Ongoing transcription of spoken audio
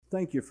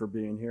Thank you for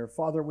being here.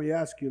 Father, we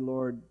ask you,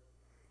 Lord,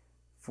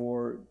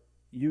 for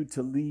you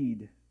to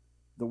lead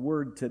the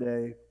word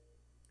today.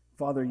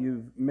 Father,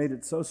 you've made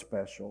it so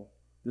special,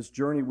 this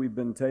journey we've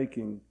been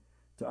taking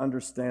to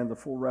understand the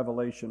full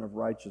revelation of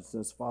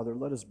righteousness. Father,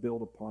 let us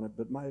build upon it.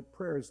 But my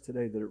prayer is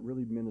today that it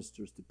really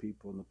ministers to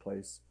people in the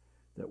place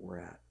that we're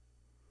at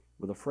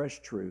with a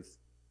fresh truth,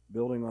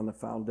 building on the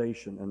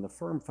foundation and the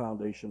firm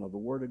foundation of the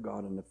Word of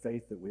God and the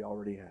faith that we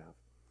already have.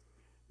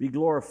 Be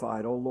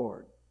glorified, O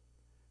Lord.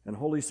 And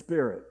Holy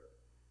Spirit,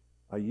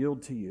 I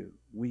yield to you.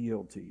 We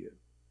yield to you.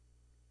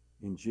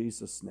 In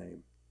Jesus'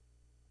 name,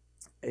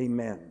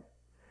 amen.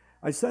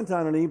 I sent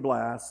out an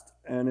e-blast,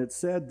 and it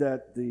said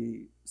that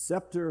the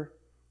scepter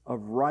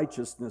of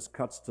righteousness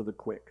cuts to the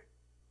quick.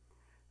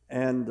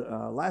 And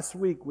last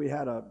week we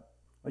had a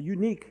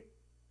unique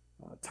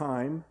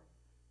time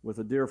with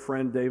a dear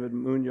friend, David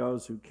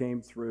Munoz, who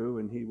came through,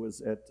 and he was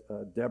at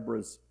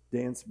Deborah's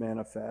Dance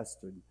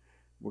Manifest. And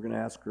we're going to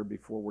ask her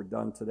before we're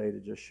done today to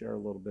just share a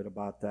little bit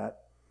about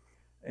that.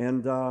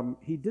 And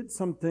he did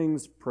some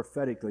things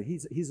prophetically.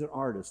 He's an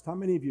artist. How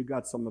many of you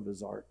got some of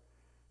his art?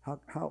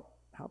 How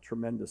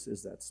tremendous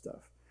is that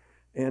stuff?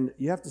 And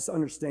you have to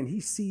understand, he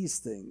sees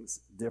things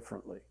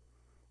differently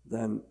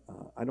than,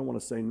 I don't want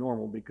to say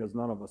normal because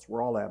none of us,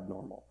 we're all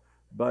abnormal.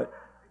 But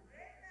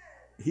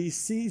he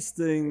sees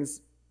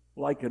things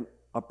like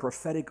a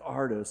prophetic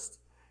artist,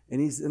 and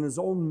he's in his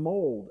own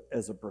mold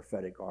as a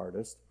prophetic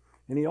artist.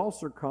 And he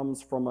also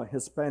comes from a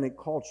Hispanic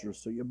culture.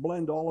 So you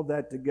blend all of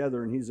that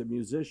together, and he's a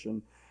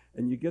musician,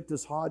 and you get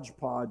this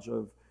hodgepodge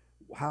of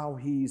how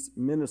he's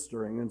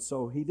ministering. And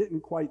so he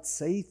didn't quite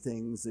say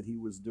things that he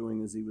was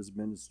doing as he was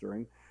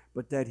ministering,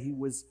 but that he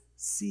was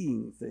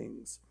seeing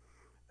things.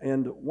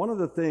 And one of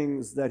the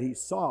things that he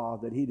saw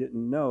that he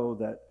didn't know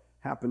that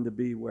happened to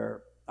be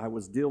where I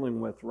was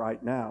dealing with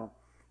right now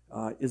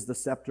is the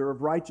scepter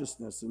of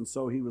righteousness. And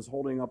so he was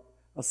holding up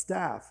a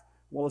staff.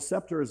 Well, a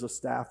scepter is a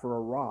staff or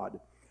a rod.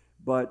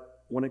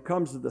 But when it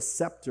comes to the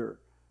scepter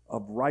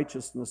of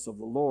righteousness of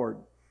the Lord,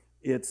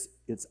 it's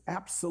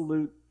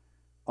absolute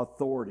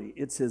authority.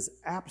 It's his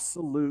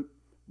absolute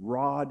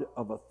rod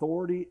of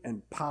authority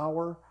and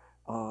power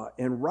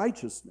and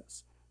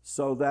righteousness.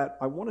 So that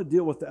I want to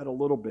deal with that a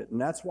little bit.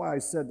 And that's why I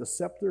said the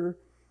scepter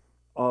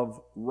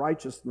of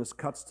righteousness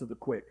cuts to the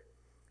quick.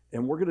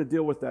 And we're going to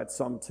deal with that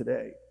some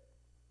today.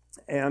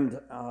 And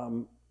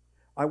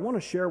I want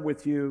to share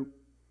with you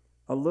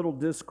a little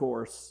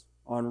discourse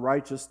on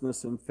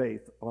righteousness and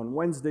faith. On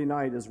Wednesday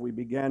night, as we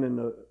began in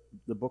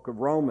the book of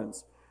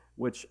Romans,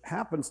 which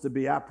happens to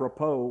be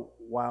apropos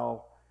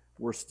while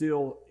we're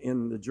still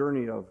in the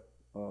journey of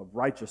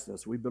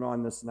righteousness. We've been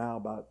on this now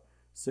about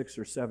 6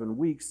 or 7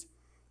 weeks.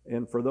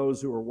 And for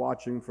those who are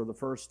watching for the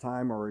first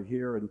time or are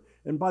here,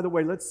 and by the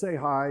way, let's say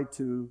hi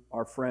to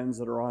our friends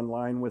that are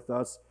online with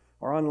us.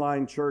 Our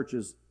online church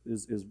is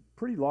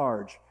pretty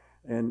large,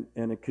 and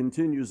it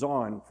continues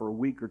on for a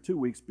week or 2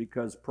 weeks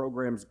because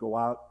programs go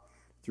out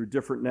through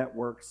different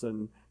networks,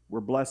 and we're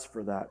blessed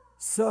for that.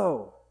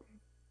 So,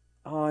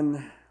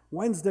 on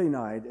Wednesday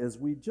night, as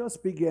we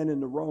just began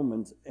into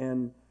Romans,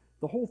 and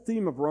the whole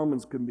theme of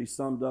Romans can be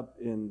summed up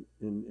in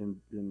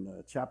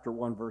chapter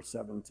 1, verse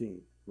 17,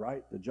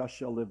 right? The just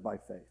shall live by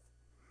faith.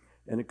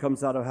 And it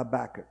comes out of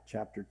Habakkuk,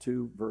 chapter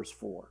 2, verse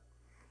 4.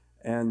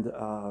 And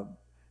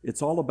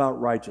it's all about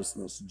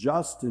righteousness.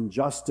 Just and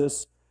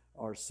justice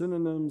are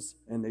synonyms,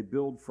 and they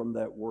build from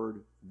that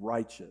word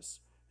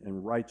righteous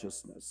and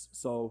righteousness.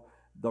 So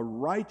the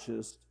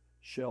righteous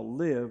shall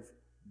live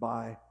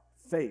by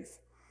faith.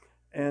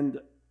 And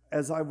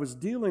as I was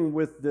dealing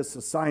with this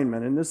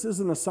assignment, and this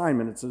is an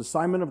assignment, it's an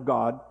assignment of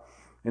God,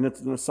 and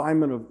it's an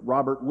assignment of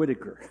Robert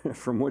Whitaker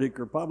from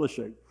Whitaker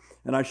Publishing.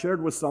 And I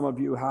shared with some of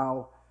you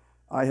how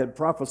I had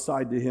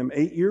prophesied to him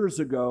 8 years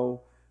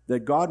ago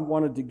that God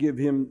wanted to give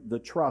him the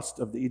trust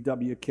of the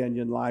E.W.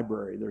 Kenyon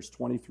Library. There's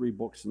 23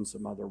 books and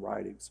some other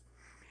writings.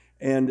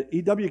 And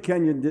E.W.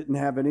 Kenyon didn't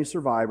have any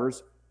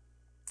survivors,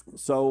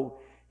 so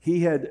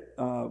he had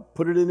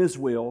put it in his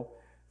will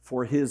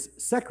for his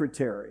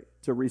secretary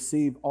to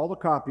receive all the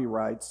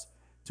copyrights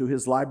to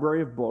his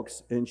library of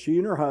books, and she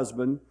and her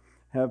husband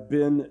have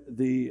been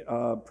the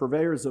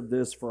purveyors of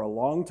this for a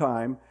long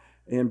time.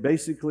 And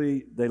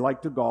basically, they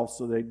like to golf,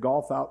 so they'd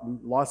golf out in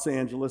Los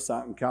Angeles,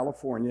 out in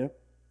California,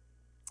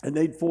 and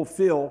they'd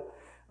fulfill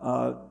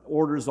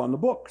orders on the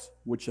books,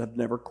 which have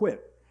never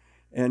quit.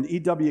 And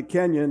E.W.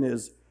 Kenyon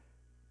is,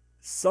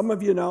 some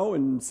of you know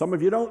and some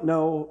of you don't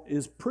know,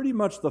 is pretty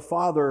much the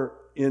father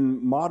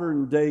in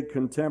modern day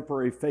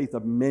contemporary faith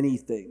of many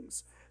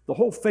things. The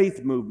whole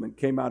faith movement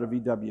came out of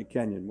E.W.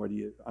 Kenyon, whether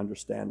you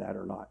understand that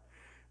or not.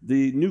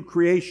 The new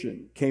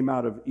creation came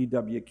out of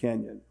E.W.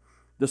 Kenyon.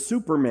 The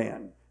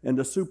Superman and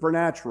the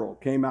supernatural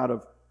came out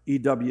of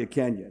E.W.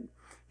 Kenyon.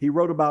 He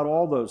wrote about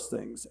all those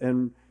things,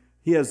 and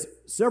he has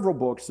several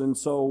books, and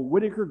so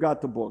Whitaker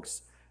got the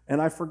books.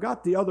 And I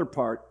forgot the other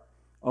part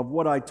of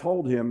what I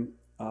told him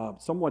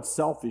somewhat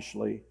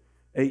selfishly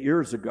 8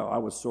 years ago. I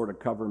was sort of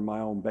covering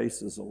my own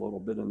bases a little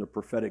bit in the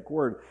prophetic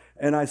word.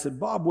 And I said,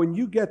 Bob, when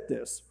you get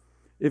this,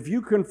 If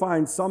you can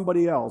find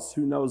somebody else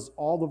who knows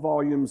all the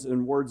volumes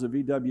and words of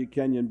E.W.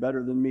 Kenyon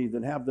better than me,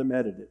 then have them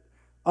edit it.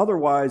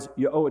 Otherwise,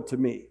 you owe it to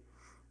me.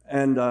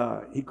 And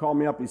he called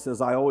me up. He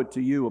says, I owe it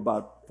to you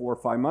about 4 or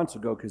 5 months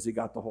ago because he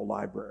got the whole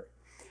library.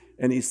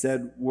 And he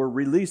said, we're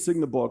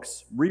releasing the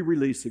books,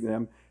 re-releasing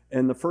them.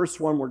 And the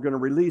first one we're going to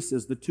release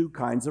is the 2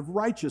 kinds of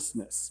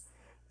righteousness.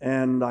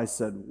 And I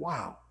said,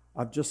 wow,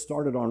 I've just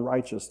started on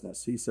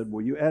righteousness. He said,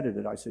 will you edit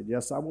it? I said,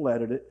 yes, I will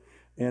edit it.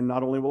 And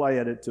not only will I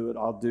edit to it,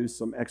 I'll do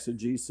some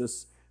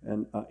exegesis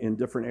and in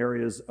different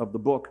areas of the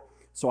book.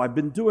 So I've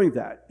been doing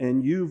that,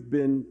 and you've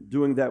been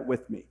doing that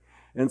with me.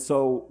 And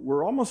so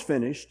we're almost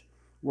finished.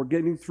 We're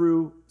getting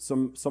through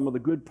some of the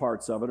good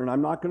parts of it, and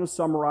I'm not going to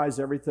summarize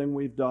everything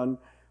we've done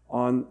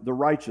on the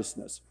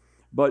righteousness.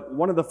 But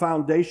one of the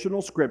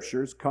foundational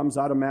scriptures comes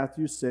out of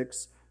Matthew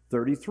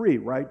 6:33,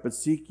 right? But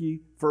seek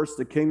ye first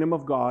the kingdom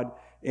of God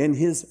and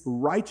his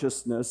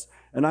righteousness,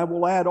 and I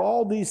will add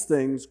all these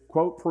things,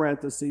 quote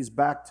parentheses,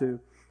 back to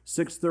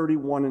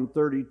 6:31 and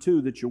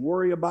 32, that you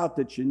worry about,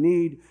 that you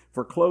need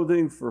for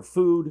clothing, for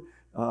food,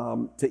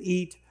 to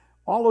eat.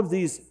 All of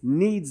these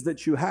needs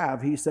that you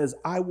have, he says,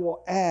 I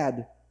will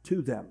add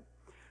to them.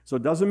 So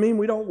it doesn't mean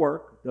we don't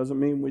work. It doesn't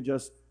mean we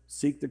just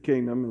seek the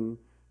kingdom and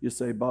you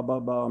say,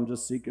 I'm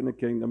just seeking the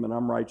kingdom and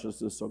I'm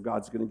righteousness, so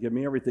God's going to give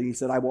me everything. He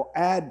said, I will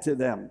add to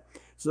them.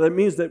 So that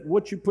means that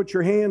what you put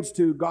your hands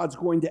to, God's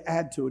going to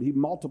add to it. He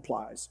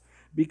multiplies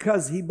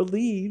because he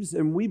believes,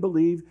 and we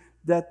believe,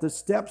 that the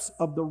steps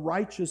of the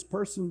righteous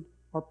person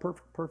are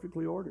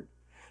perfectly ordered.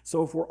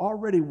 So if we're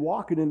already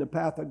walking in the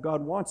path that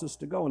God wants us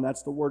to go, and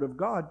that's the word of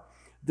God,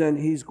 then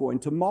he's going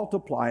to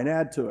multiply and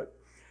add to it.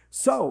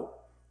 So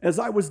as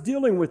I was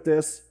dealing with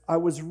this, I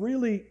was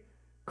really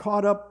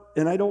caught up,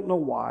 and I don't know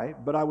why,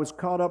 but I was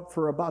caught up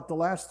for about the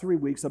last 3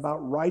 weeks about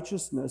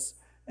righteousness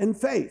and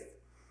faith.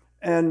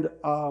 And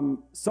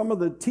some of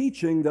the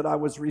teaching that I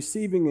was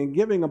receiving and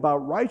giving about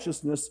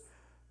righteousness,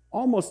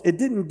 it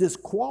didn't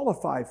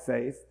disqualify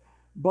faith,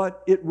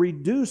 but it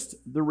reduced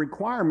the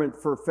requirement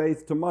for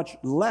faith to much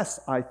less,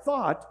 I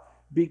thought,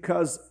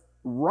 because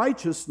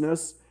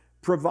righteousness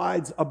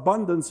provides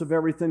abundance of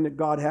everything that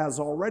God has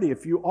already.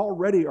 If you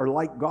already are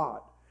like God,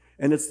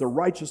 and it's the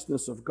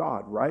righteousness of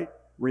God, right?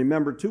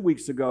 Remember 2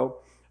 weeks ago,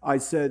 I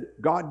said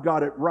God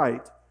got it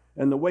right,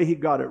 and the way he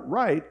got it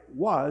right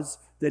was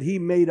that he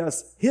made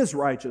us his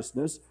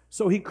righteousness,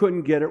 so he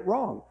couldn't get it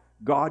wrong.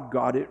 God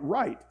got it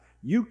right.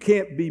 You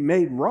can't be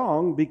made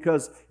wrong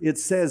because it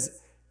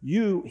says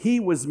he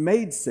was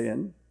made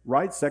sin,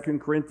 right? 2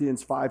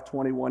 Corinthians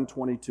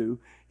 5:21-22.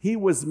 He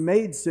was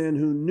made sin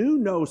who knew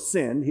no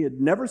sin. He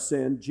had never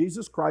sinned.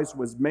 Jesus Christ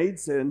was made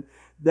sin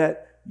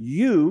that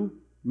you,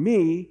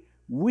 me,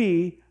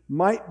 we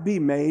might be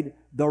made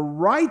the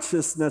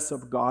righteousness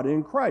of God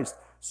in Christ.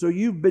 So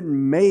you've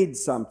been made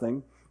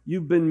something.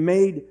 You've been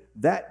made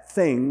that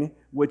thing,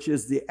 which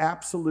is the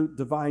absolute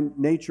divine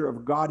nature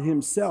of God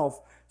himself,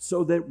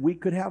 so that we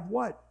could have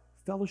what?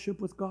 Fellowship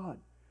with God.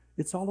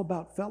 It's all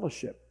about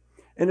fellowship.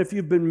 And if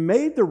you've been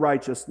made the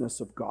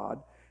righteousness of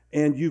God,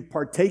 and you've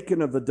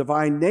partaken of the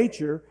divine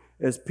nature,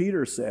 as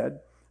Peter said,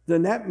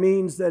 then that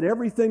means that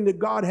everything that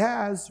God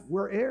has,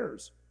 we're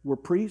heirs. We're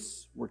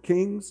priests, we're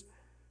kings.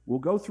 We'll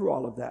go through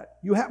all of that.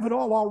 You have it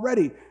all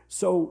already.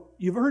 So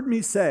you've heard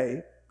me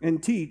say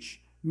and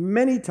teach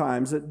many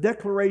times that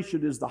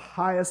declaration is the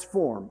highest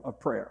form of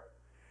prayer.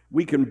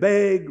 We can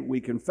beg, we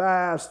can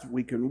fast,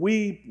 we can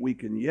weep, we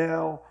can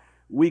yell,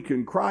 we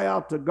can cry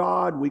out to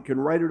God, we can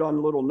write it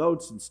on little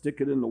notes and stick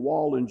it in the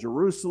wall in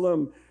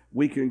Jerusalem,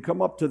 we can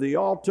come up to the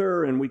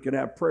altar and we can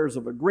have prayers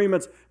of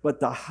agreements, but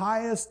the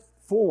highest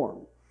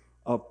form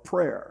of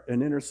prayer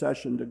and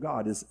intercession to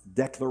God is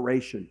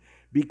declaration,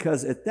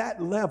 because at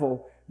that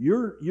level,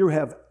 you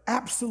have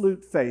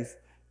absolute faith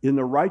in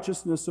the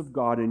righteousness of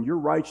God and your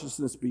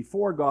righteousness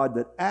before God,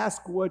 that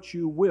ask what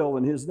you will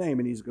in his name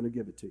and he's going to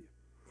give it to you.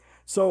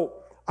 So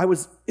I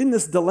was in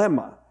this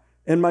dilemma,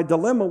 and my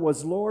dilemma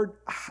was, Lord,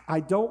 I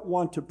don't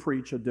want to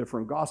preach a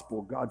different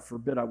gospel. God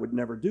forbid, I would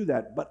never do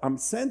that. But I'm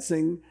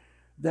sensing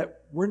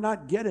that we're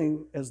not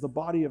getting, as the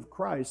body of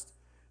Christ,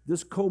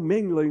 this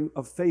commingling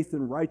of faith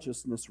and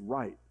righteousness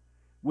right.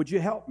 Would you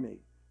help me?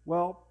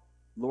 Well,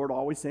 Lord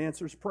always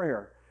answers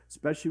prayer,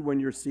 especially when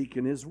you're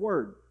seeking his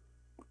word.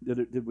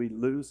 Did we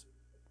lose?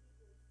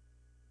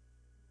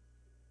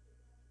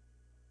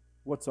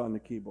 What's on the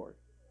keyboard?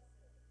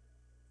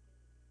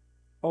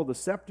 Oh, the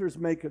scepter's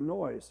making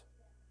noise.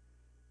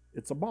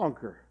 It's a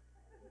bonker.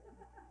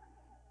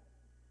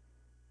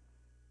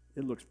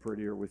 It looks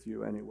prettier with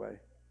you anyway.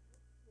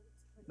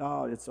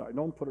 No, it's all right.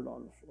 Don't put it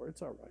on the floor.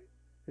 It's all right.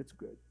 It's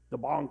good. The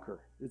bonker.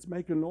 It's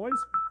making noise?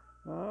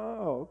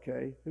 Oh,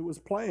 okay. It was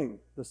playing.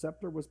 The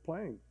scepter was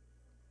playing.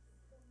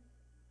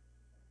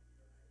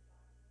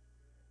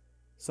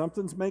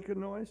 Something's making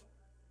noise?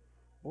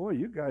 Boy,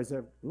 you guys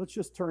have... Let's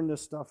just turn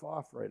this stuff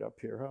off right up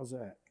here. How's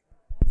that?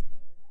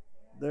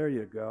 There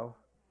you go.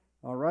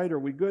 All right, are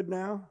we good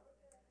now?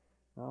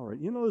 All right.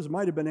 You know, those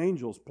might have been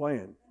angels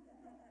playing.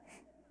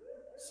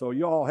 So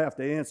you all have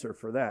to answer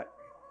for that.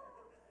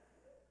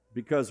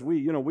 Because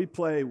we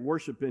play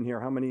worship in here.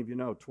 How many of you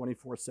know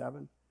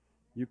 24/7?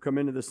 You come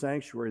into the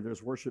sanctuary,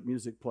 there's worship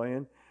music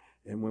playing.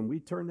 And when we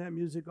turn that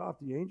music off,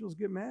 the angels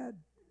get mad.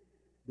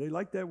 They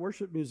like that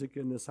worship music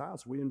in this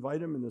house. We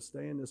invite them and they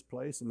stay in this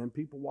place. And then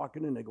people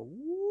walking in, they go,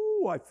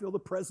 "Woo, I feel the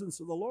presence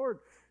of the Lord."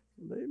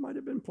 They might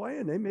have been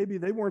playing. Maybe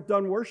they weren't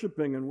done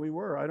worshiping and we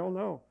were. I don't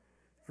know.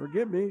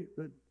 Forgive me,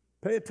 but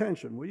pay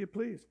attention, will you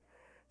please?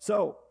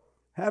 So,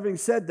 having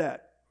said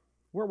that,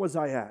 where was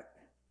I at?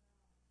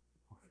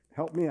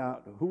 Help me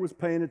out. Who was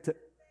paying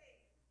attention?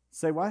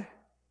 Say what?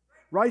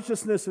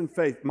 Righteousness and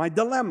faith. My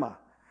dilemma.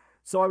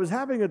 So I was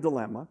having a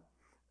dilemma,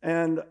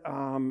 and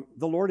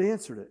the Lord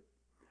answered it.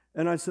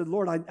 And I said,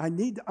 "Lord, I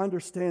need to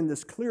understand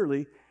this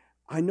clearly.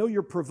 I know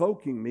you're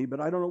provoking me, but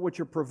I don't know what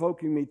you're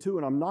provoking me to,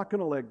 and I'm not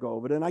going to let go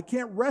of it. And I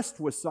can't rest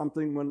with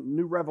something when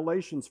new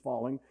revelation's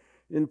falling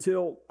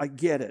until I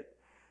get it."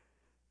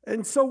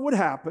 And so what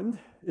happened,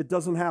 it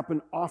doesn't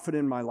happen often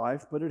in my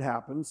life, but it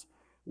happens,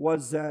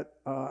 was that,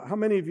 how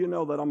many of you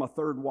know that I'm a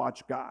third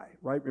watch guy,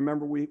 right?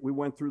 Remember we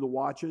went through the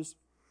watches,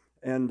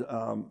 and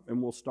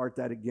we'll start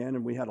that again,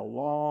 and we had a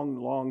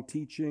long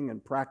teaching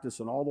and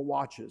practice on all the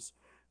watches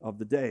of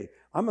the day.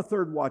 I'm a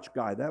third watch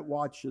guy. That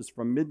watch is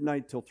from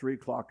midnight till 3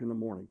 o'clock in the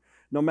morning.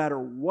 No matter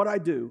what I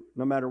do,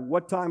 no matter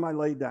what time I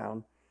lay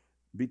down,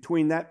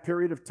 between that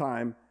period of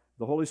time,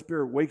 the Holy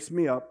Spirit wakes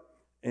me up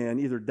and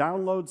either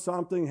downloads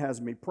something, has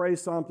me pray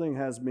something,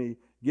 has me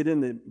get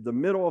in the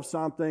middle of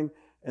something,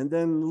 and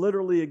then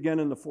literally again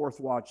in the fourth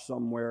watch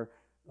somewhere,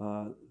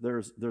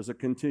 there's a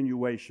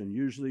continuation,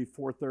 usually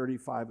 4:30,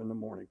 5 in the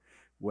morning.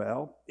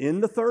 Well, in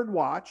the third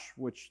watch,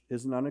 which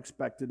isn't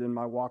unexpected in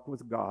my walk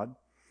with God,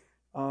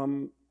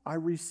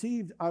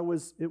 it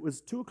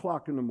was 2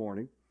 o'clock in the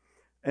morning,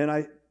 and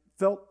I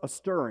felt a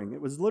stirring.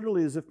 It was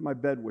literally as if my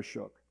bed was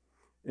shook.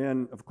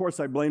 And of course,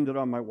 I blamed it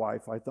on my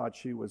wife. I thought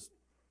she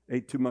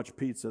ate too much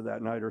pizza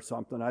that night or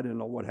something. I didn't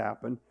know what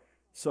happened.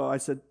 So I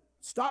said,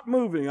 "Stop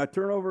moving." I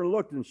turned over and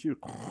looked, and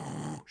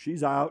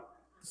she's out.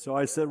 So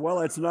I said,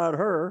 "Well, it's not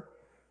her."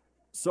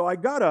 So I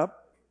got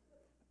up,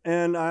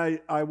 and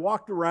I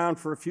walked around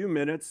for a few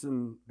minutes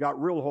and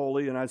got real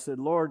holy, and I said,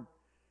 "Lord,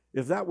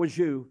 if that was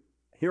you,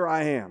 here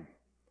I am."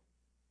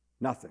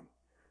 Nothing.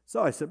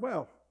 So I said,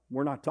 "Well,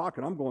 we're not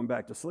talking. I'm going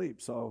back to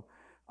sleep." So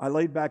I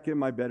laid back in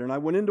my bed, and I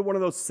went into one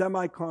of those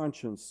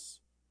semi-conscious,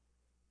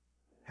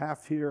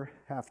 half here,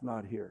 half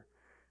not here.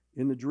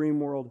 In the dream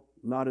world,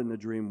 not in the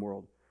dream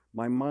world.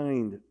 My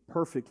mind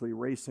perfectly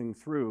racing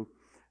through,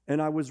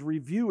 and I was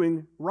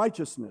reviewing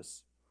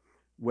righteousness.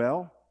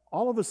 Well,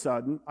 all of a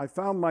sudden, I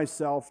found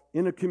myself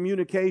in a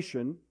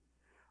communication.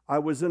 I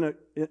was in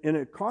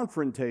a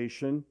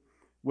confrontation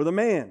with a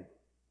man,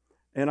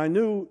 and I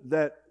knew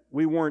that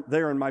we weren't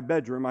there in my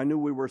bedroom. I knew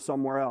we were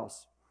somewhere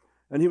else.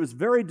 And he was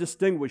very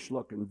distinguished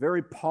looking,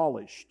 very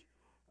polished,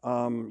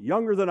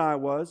 younger than I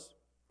was,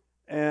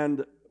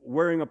 and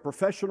wearing a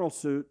professional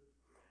suit.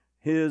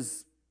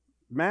 His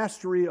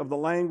mastery of the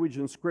language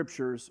and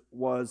scriptures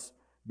was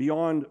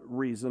beyond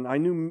reason. I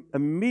knew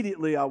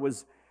immediately I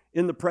was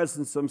in the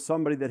presence of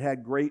somebody that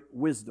had great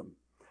wisdom.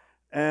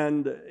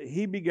 And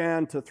he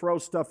began to throw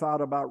stuff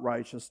out about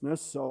righteousness,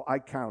 so I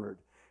countered.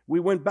 We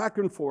went back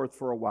and forth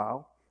for a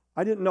while.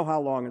 I didn't know how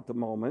long at the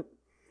moment.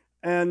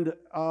 And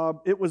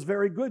it was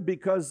very good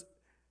because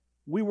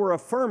we were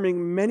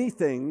affirming many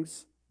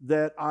things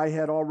that I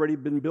had already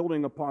been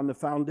building upon the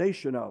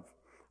foundation of,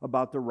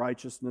 about the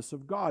righteousness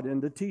of God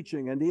and the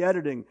teaching and the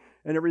editing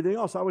and everything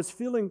else. I was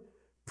feeling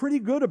pretty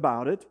good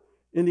about it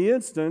in the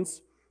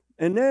instance,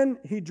 and then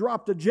he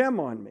dropped a gem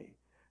on me,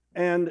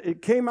 and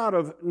it came out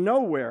of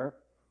nowhere,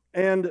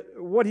 and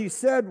what he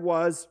said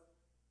was,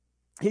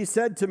 he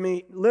said to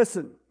me,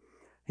 "Listen,"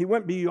 he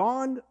went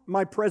beyond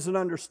my present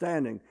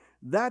understanding.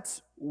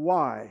 That's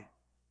why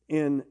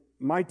in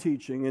my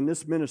teaching, in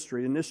this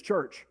ministry, in this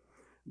church,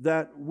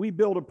 that we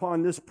build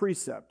upon this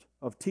precept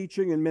of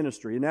teaching and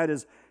ministry, and that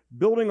is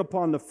building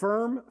upon the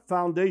firm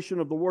foundation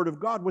of the Word of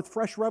God with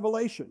fresh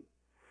revelation.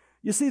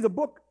 You see, the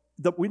book,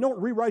 we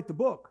don't rewrite the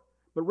book,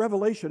 but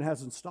revelation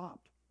hasn't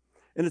stopped.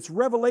 And it's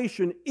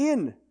revelation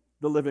in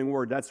the living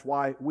Word. That's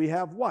why we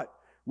have what?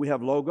 We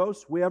have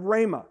Logos, we have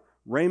Rhema.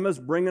 Rhema's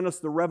bringing us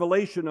the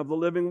revelation of the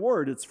living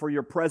Word. It's for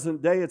your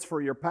present day, it's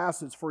for your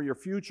past, it's for your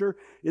future.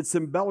 It's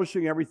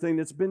embellishing everything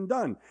that's been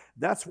done.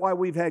 That's why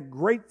we've had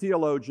great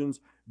theologians,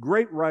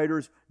 great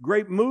writers,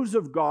 great moves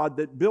of God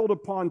that build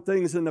upon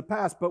things in the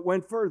past but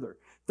went further.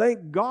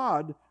 Thank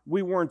God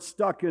we weren't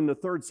stuck in the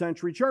 3rd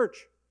century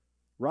church,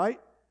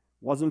 right?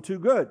 Wasn't too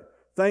good.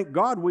 Thank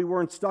God we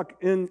weren't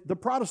stuck in the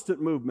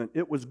Protestant movement.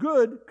 It was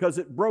good because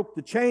it broke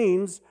the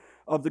chains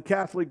of the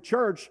Catholic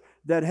Church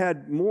that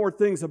had more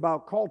things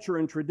about culture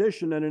and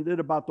tradition than it did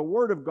about the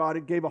Word of God.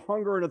 It gave a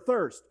hunger and a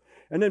thirst.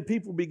 And then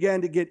people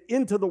began to get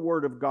into the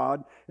Word of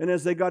God, and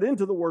as they got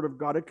into the Word of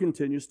God, it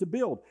continues to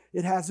build.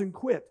 It hasn't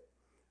quit.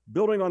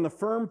 Building on the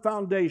firm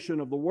foundation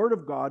of the Word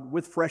of God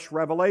with fresh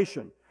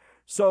revelation.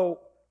 So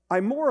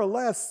I more or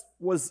less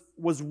was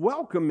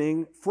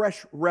welcoming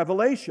fresh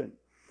revelation.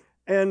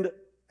 And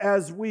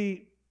as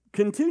we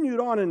continued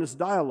on in this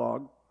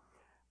dialogue,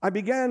 I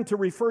began to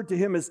refer to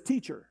him as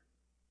teacher,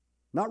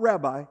 not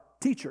rabbi,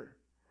 teacher.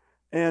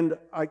 And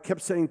I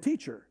kept saying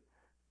teacher.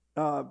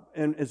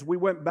 And as we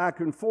went back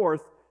and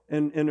forth,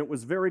 and it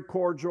was very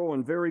cordial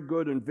and very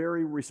good and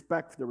very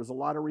respectful. There was a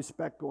lot of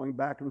respect going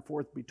back and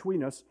forth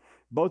between us,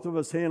 both of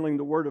us handling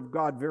the Word of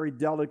God very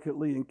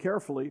delicately and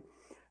carefully.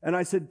 And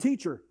I said,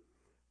 teacher,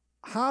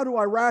 how do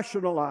I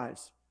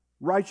rationalize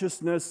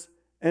righteousness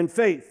and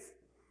faith?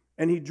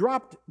 And he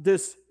dropped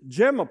this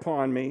gem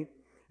upon me,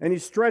 and he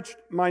stretched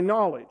my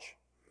knowledge.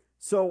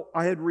 So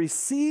I had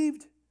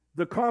received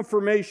the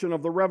confirmation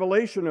of the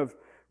revelation of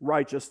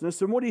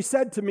righteousness. And what he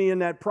said to me in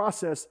that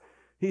process,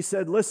 he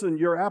said, listen,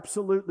 you're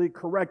absolutely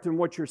correct in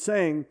what you're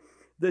saying,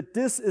 that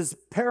this is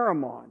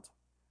paramount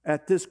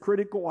at this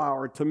critical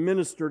hour to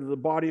minister to the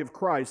body of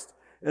Christ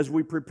as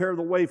we prepare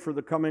the way for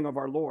the coming of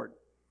our Lord.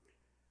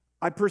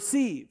 I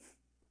perceive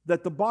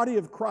that the body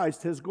of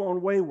Christ has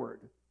gone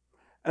wayward,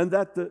 and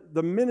that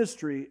the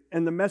ministry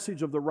and the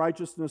message of the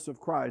righteousness of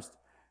Christ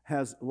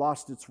has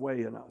lost its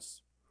way in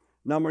us.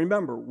 Now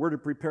remember, we're to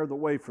prepare the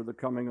way for the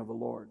coming of the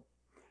Lord.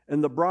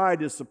 And the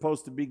bride is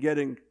supposed to be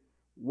getting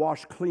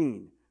washed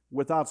clean,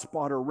 without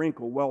spot or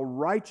wrinkle. Well,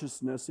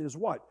 righteousness is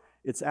what?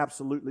 It's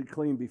absolutely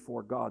clean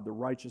before God, the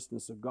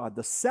righteousness of God.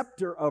 The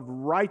scepter of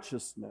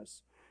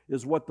righteousness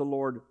is what the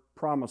Lord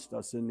promised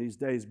us in these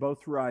days,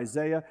 both through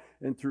Isaiah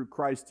and through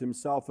Christ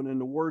himself and in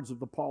the words of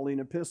the Pauline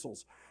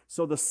epistles.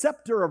 So the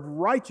scepter of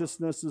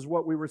righteousness is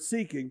what we were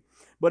seeking.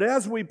 But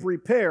as we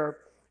prepare,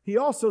 he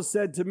also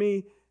said to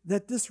me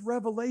that this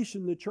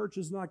revelation the church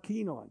is not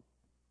keen on.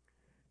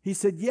 He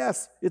said,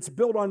 yes, it's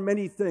built on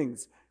many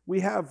things. We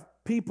have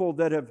people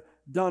that have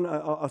done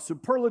a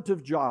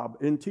superlative job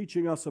in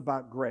teaching us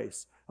about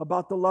grace,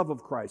 about the love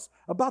of Christ,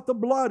 about the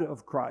blood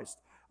of Christ,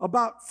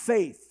 about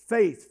faith.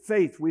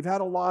 We've had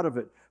a lot of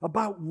it.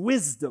 About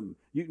wisdom.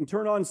 You can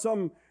turn on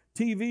some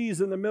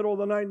TVs in the middle of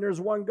the night and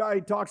there's one guy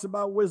who talks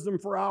about wisdom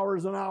for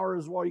hours and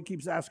hours while he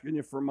keeps asking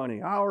you for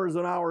money. Hours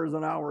and hours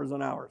and hours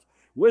and hours.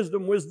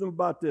 Wisdom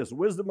about this,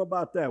 wisdom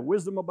about that,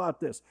 wisdom about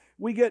this.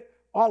 We get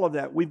all of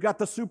that. We've got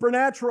the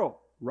supernatural,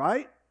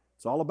 right?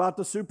 It's all about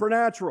the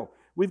supernatural.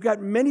 We've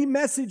got many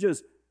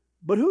messages,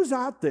 but who's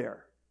out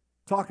there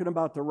talking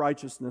about the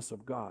righteousness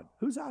of God?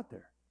 Who's out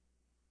there?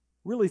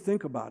 Really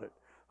think about it.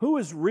 Who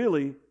is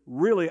really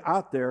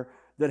out there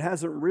that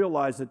hasn't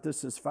realized that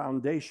this is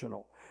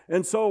foundational?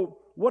 And so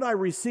what I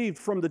received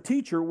from the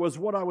teacher was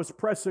what I was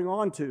pressing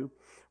on to,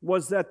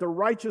 was that the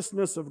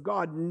righteousness of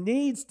God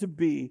needs to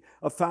be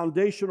a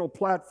foundational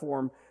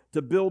platform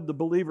to build the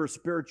believer's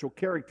spiritual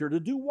character. To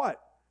do what?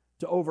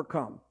 To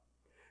overcome.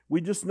 We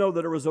just know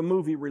that there was a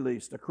movie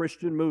released, a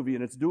Christian movie,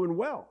 and it's doing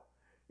well.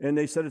 And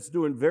they said it's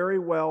doing very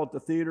well at the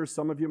theater.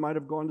 Some of you might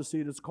have gone to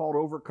see it. It's called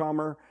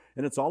Overcomer,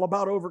 and it's all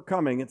about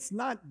overcoming. It's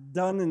not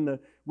done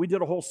we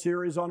did a whole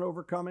series on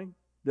overcoming,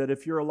 that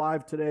if you're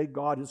alive today,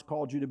 God has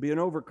called you to be an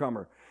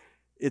overcomer.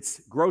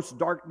 It's gross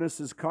darkness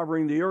is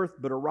covering the earth,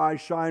 but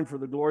arise, shine, for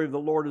the glory of the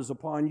Lord is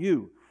upon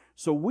you.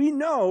 So we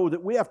know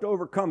that we have to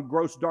overcome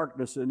gross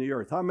darkness in the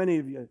earth. How many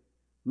of you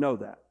know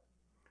that?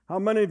 How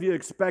many of you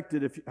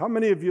expected, how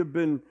many of you have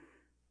been,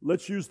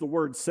 let's use the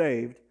word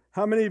saved,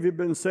 how many of you have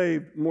been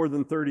saved more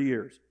than 30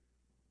 years?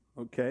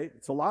 Okay,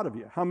 it's a lot of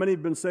you. How many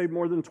have been saved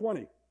more than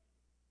 20?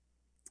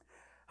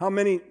 How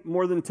many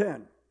more than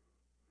 10?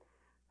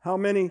 How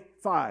many?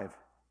 5?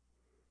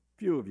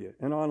 Few of you,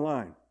 and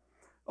online.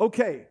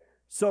 Okay,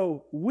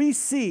 so we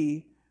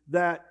see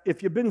that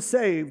if you've been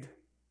saved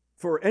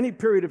for any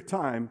period of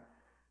time,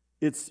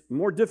 it's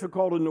more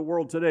difficult in the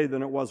world today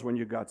than it was when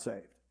you got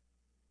saved.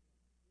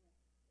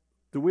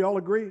 Do we all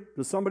agree?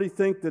 Does somebody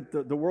think that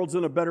the world's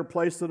in a better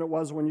place than it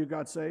was when you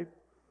got saved?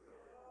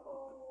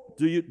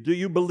 Do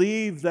you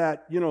believe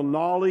that,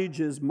 knowledge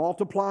is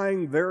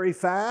multiplying very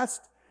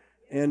fast?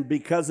 And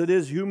because it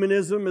is,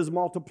 humanism is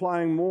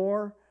multiplying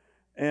more?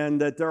 And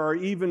that there are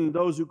even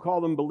those who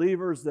call them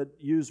believers that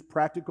use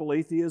practical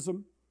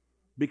atheism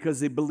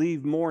because they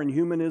believe more in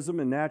humanism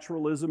and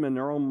naturalism in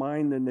their own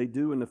mind than they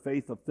do in the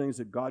faith of things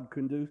that God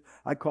can do?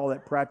 I call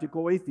that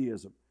practical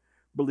atheism.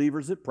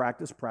 Believers that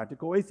practice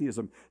practical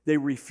atheism. They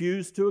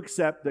refuse to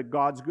accept that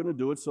God's going to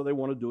do it, so they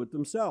want to do it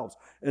themselves.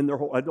 And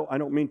I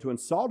don't mean to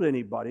insult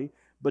anybody,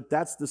 but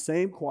that's the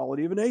same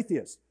quality of an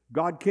atheist.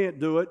 God can't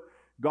do it.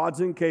 God's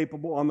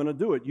incapable. I'm going to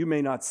do it. You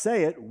may not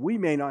say it. We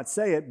may not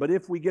say it. But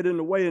if we get in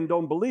the way and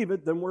don't believe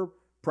it, then we're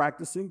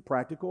practicing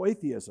practical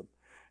atheism.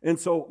 And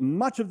so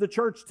much of the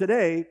church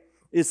today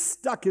is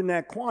stuck in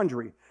that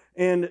quandary.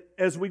 And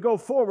as we go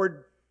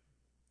forward,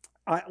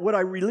 what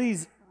I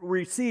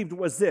received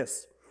was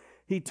this.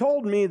 He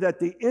told me that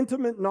the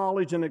intimate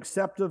knowledge and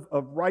acceptance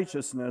of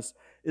righteousness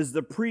is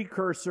the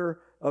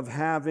precursor of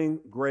having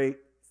great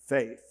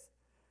faith.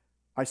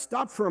 I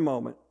stopped for a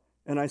moment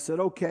and I said,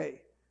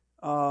 okay,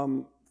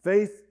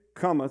 faith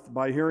cometh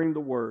by hearing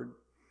the word,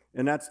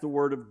 and that's the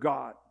word of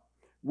God.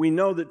 We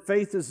know that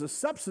faith is the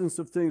substance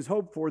of things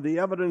hoped for, the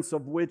evidence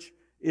of which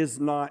is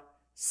not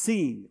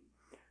seen.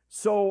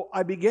 So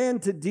I began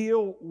to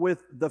deal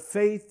with the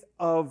faith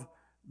of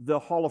the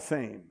Hall of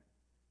Fame.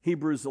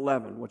 Hebrews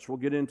 11, which we'll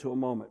get into in a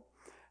moment.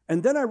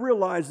 And then I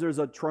realized there's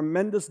a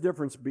tremendous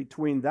difference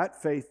between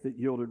that faith that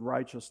yielded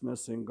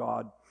righteousness in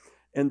God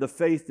and the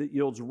faith that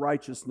yields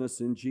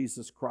righteousness in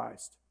Jesus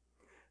Christ.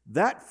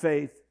 That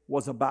faith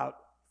was about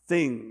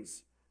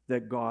things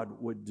that God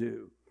would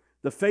do.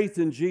 The faith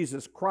in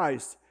Jesus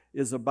Christ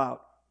is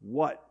about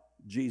what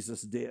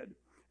Jesus did.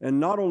 And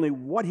not only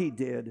what he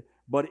did,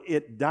 but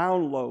it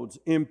downloads,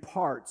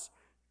 imparts,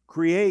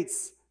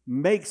 creates,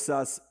 makes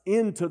us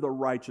into the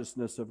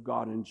righteousness of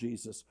God in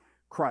Jesus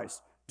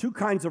Christ. Two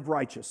kinds of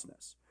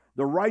righteousness.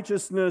 The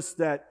righteousness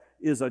that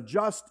is a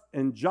just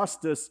and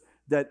justice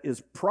that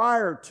is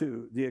prior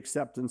to the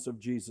acceptance of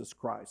Jesus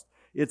Christ.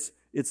 It's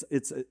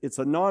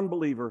a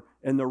non-believer,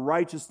 and the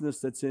righteousness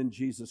that's in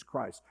Jesus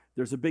Christ.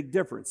 There's a big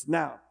difference.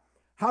 Now,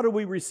 how do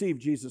we receive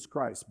Jesus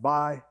Christ?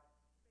 By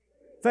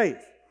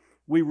faith.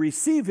 We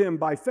receive him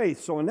by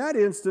faith. So in that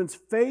instance,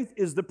 faith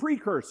is the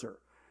precursor,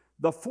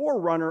 the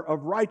forerunner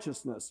of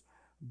righteousness.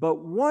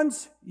 But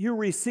once you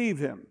receive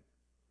him,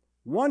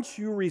 what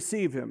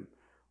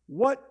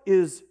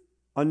is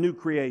a new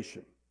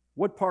creation?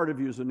 What part of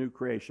you is a new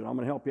creation? I'm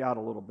going to help you out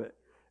a little bit.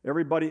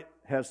 Everybody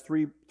has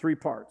three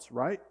parts,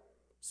 right?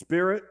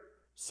 Spirit,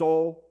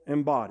 soul,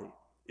 and body.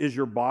 Is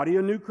your body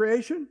a new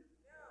creation?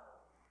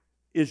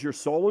 No. Is your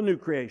soul a new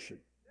creation?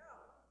 No.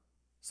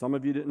 Some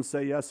of you didn't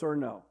say yes or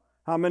no.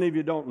 How many of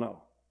you don't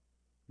know?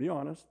 Be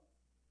honest.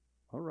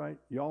 All right,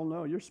 you all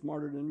know. You're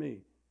smarter than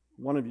me.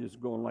 One of you is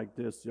going like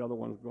this. The other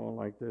one's going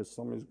like this.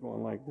 Somebody's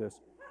going like this.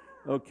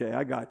 Okay,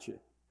 I got you.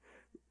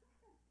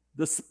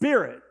 The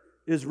spirit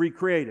is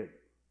recreated.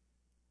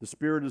 The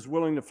spirit is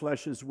willing, the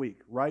flesh is weak,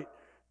 right?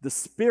 The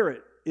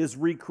spirit is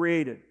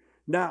recreated.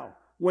 Now,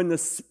 when the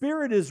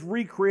spirit is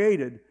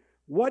recreated,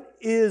 what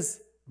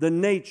is the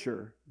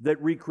nature that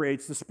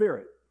recreates the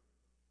spirit?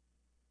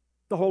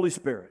 The Holy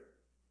Spirit,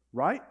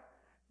 right?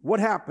 What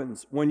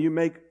happens when you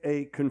make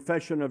a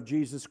confession of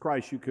Jesus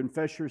Christ? You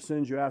confess your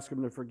sins, you ask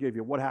him to forgive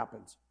you. What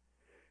happens?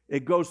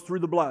 It goes through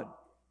the blood.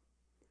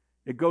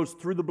 It goes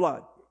through the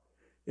blood.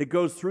 It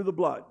goes through the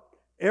blood.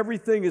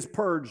 Everything is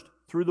purged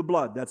through the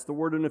blood. That's the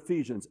word in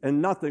Ephesians.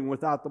 And nothing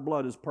without the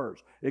blood is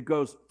purged. It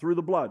goes through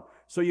the blood.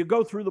 So you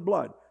go through the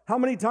blood. How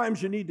many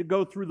times you need to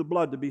go through the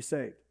blood to be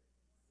saved?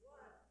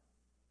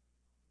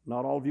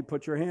 Not all of you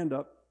put your hand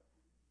up.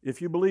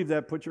 If you believe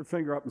that, put your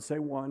finger up and say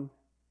one.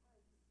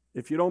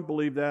 If you don't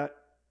believe that,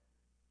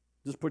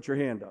 just put your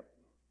hand up.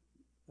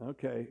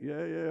 Okay,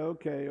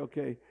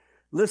 okay.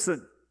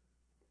 Listen,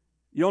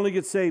 you only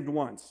get saved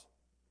once.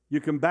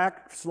 You can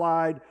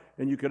backslide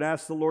and you can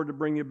ask the Lord to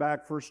bring you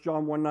back. 1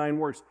 John 1:9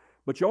 works.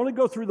 But you only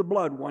go through the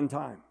blood one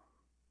time.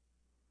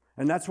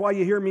 And that's why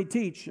you hear me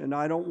teach, and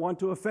I don't want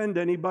to offend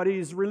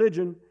anybody's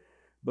religion,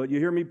 but you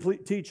hear me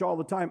teach all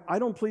the time. I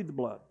don't plead the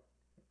blood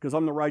because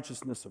I'm the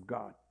righteousness of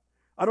God.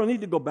 I don't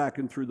need to go back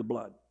and through the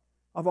blood.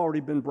 I've already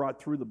been brought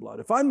through the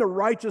blood. If I'm the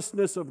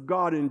righteousness of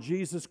God in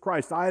Jesus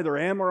Christ, I either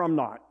am or I'm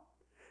not.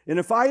 And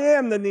if I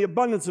am, then the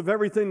abundance of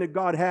everything that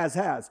God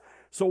has.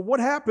 So what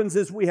happens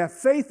is we have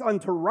faith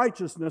unto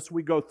righteousness.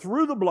 We go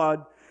through the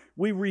blood.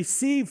 We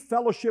receive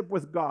fellowship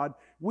with God.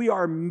 We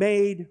are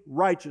made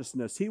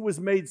righteousness. He was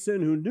made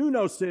sin who knew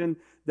no sin,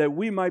 that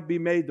we might be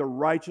made the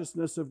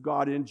righteousness of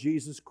God in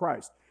Jesus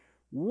Christ.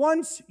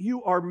 Once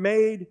you are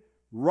made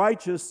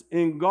righteous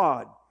in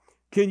God,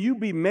 can you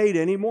be made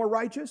any more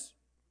righteous?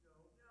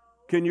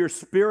 Can your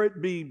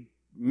spirit be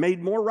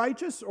made more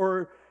righteous?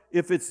 Or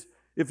if it's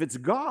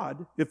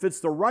God, if it's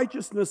the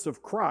righteousness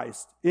of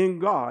Christ in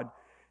God,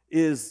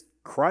 is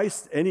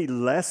Christ any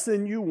less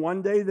in you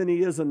one day than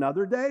he is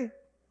another day?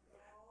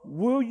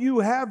 Will you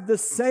have the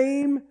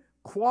same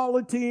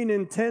quality and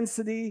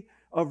intensity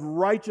of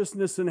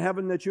righteousness in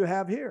heaven that you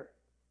have here?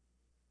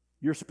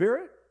 Your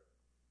spirit?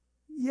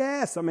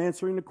 Yes, I'm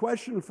answering the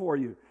question for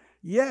you.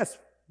 Yes.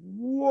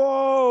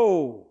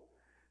 Whoa!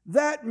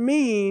 That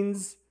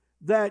means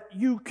that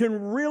you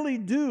can really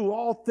do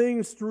all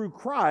things through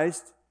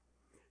Christ.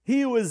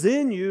 He who is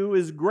in you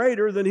is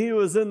greater than he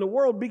who is in the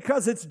world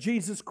because it's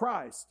Jesus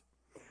Christ.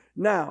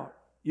 Now,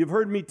 you've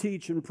heard me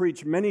teach and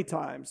preach many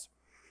times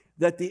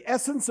that the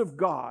essence of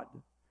God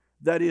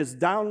that is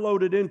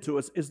downloaded into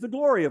us is the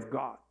glory of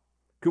God.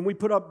 Can we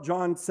put up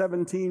John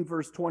 17,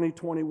 verse 20,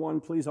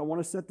 21, please? I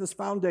want to set this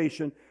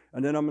foundation,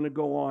 and then I'm going to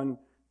go on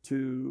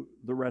to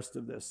the rest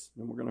of this.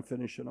 And we're going to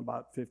finish in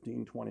about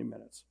 15, 20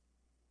 minutes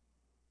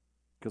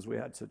because we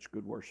had such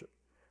good worship.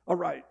 All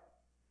right.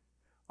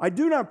 I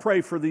do not pray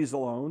for these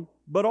alone,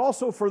 but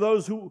also for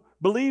those who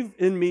believe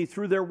in me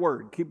through their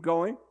word. Keep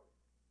going.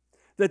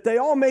 That they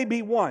all may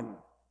be one.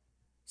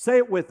 Say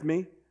it with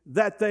me.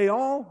 That they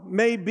all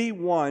may be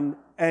one,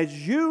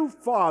 as you,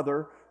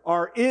 Father,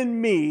 are in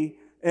me,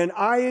 and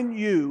I in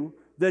you,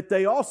 that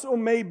they also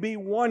may be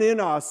one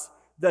in us,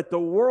 that the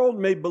world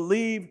may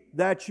believe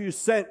that you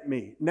sent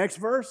me. Next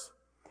verse.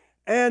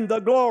 And the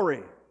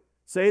glory.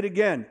 Say it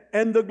again.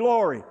 And the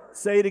glory.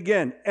 Say it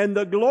again. And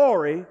the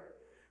glory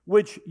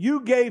which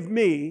you gave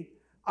me,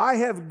 I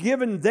have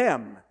given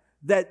them,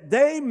 that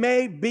they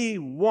may be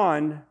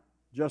one,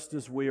 just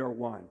as we are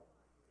one.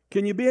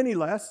 Can you be any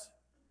less?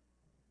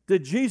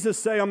 Did Jesus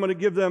say, I'm going to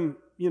give them,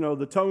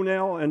 the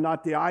toenail and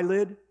not the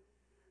eyelid?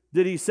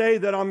 Did he say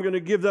that I'm going to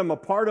give them a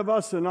part of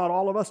us and not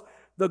all of us?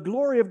 The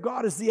glory of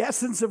God is the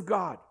essence of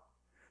God.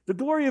 The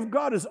glory of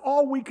God is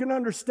all we can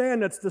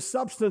understand. That's the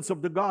substance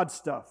of the God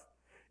stuff.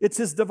 It's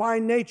His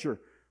divine nature.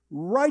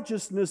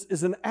 Righteousness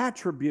is an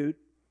attribute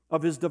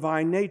of His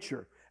divine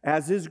nature,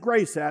 as is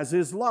grace, as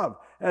is love,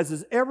 as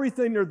is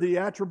everything. Are the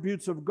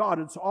attributes of God.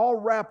 It's all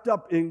wrapped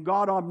up in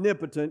God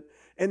omnipotent,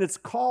 and it's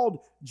called,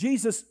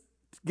 Jesus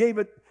gave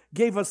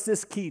us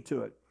this key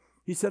to it.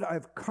 He said,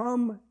 I've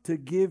come to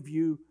give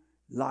you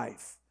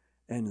life,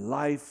 and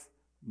life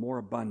more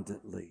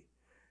abundantly.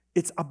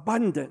 It's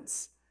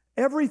abundance.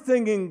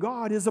 Everything in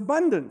God is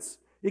abundance.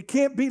 It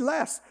can't be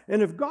less.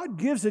 And if God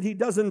gives it, He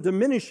doesn't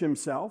diminish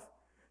Himself.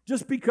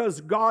 Just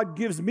because God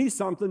gives me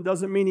something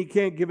doesn't mean He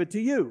can't give it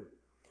to you.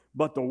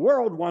 But the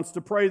world wants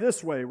to pray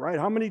this way, right?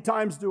 How many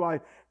times do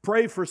I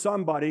pray for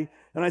somebody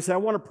and I say, I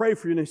want to pray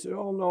for you, and they say,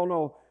 oh,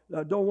 no,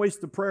 don't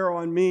waste the prayer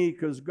on me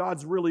because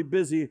God's really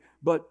busy,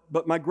 but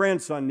my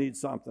grandson needs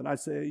something. I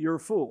say, you're a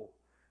fool.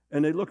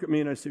 And they look at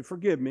me and I say,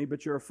 forgive me,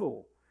 but you're a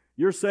fool.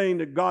 You're saying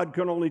that God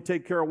can only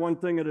take care of one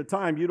thing at a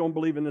time. You don't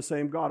believe in the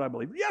same God I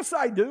believe. Yes,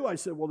 I do. I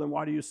said, well, then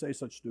why do you say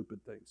such stupid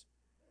things?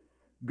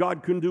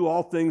 God can do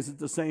all things at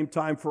the same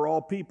time for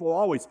all people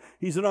always.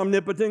 He's an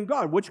omnipotent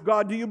God. Which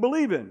God do you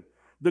believe in?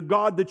 The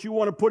God that you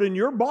want to put in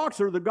your box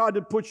or the God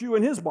that puts you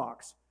in His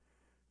box?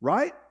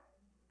 Right?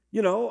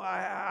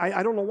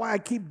 I don't know why I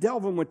keep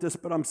delving with this,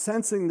 but I'm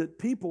sensing that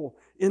people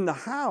in the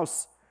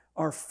house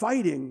are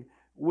fighting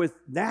with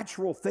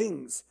natural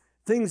things.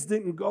 Things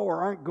didn't go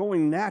or aren't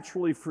going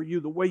naturally for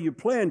you the way you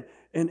planned,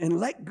 and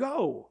let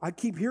go. I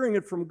keep hearing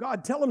it from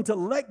God. Tell Him to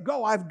let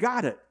go. I've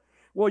got it.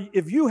 Well,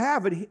 if you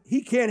have it,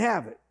 He can't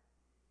have it.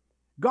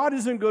 God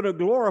isn't going to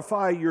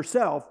glorify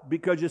yourself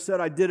because you said,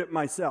 I did it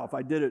myself.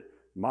 I did it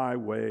my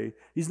way.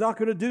 He's not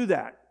going to do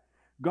that.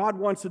 God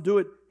wants to do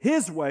it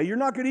His way. You're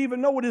not going to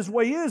even know what His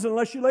way is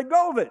unless you let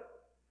go of it.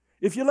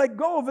 If you let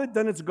go of it,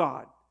 then it's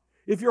God.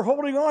 If you're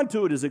holding on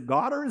to it, is it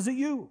God or is it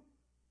you?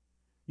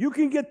 You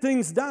can get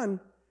things done,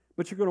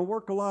 but you're going to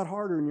work a lot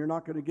harder and you're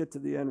not going to get to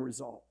the end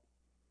result.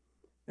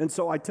 And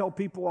so I tell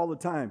people all the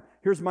time,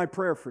 here's my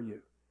prayer for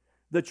you,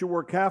 that you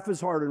work half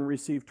as hard and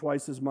receive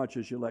twice as much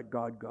as you let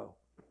God go.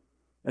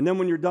 And then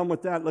when you're done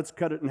with that, let's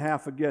cut it in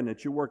half again,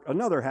 that you work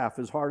another half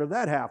as hard, or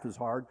that half as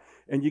hard,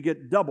 and you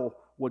get double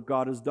what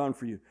God has done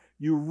for you.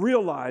 You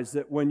realize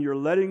that when you're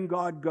letting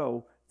God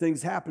go,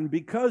 things happen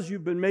because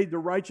you've been made the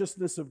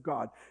righteousness of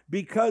God.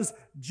 Because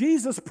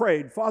Jesus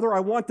prayed, Father, I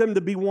want them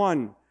to be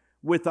one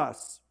with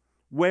us.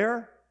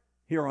 Where?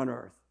 Here on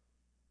earth.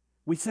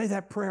 We say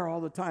that prayer all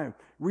the time.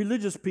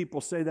 Religious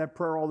people say that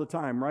prayer all the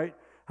time, right?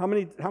 How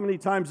many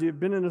times have you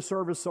been in a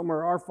service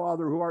somewhere, Our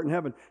Father who art in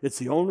heaven? It's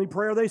the only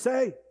prayer they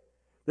say.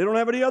 They don't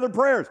have any other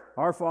prayers.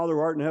 Our Father who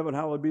art in heaven,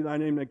 hallowed be thy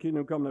name, thy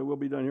kingdom come, thy will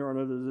be done here on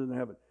earth as it is in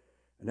heaven.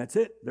 And that's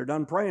it. They're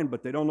done praying,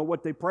 but they don't know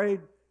what they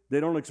prayed.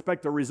 They don't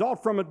expect a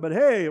result from it, but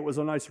hey, it was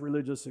a nice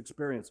religious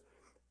experience.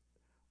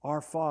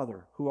 Our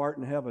Father who art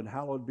in heaven,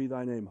 hallowed be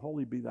thy name,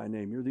 holy be thy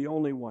name. You're the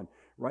only one,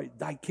 right?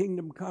 Thy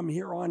kingdom come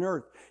here on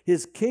earth.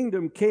 His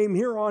kingdom came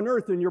here on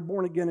earth in your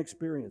born-again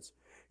experience.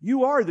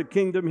 You are the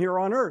kingdom here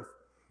on earth.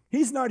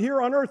 He's not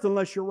here on earth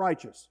unless you're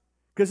righteous,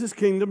 because His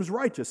kingdom's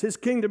righteous. His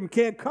kingdom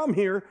can't come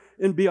here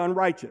and be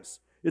unrighteous.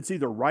 It's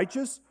either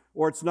righteous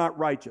or it's not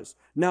righteous.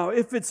 Now,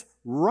 if it's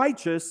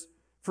righteous,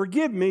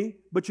 forgive me,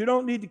 but you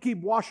don't need to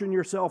keep washing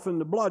yourself in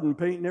the blood and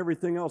painting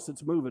everything else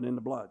that's moving in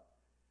the blood.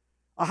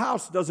 A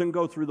house doesn't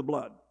go through the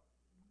blood.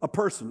 A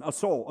person, a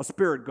soul, a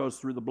spirit goes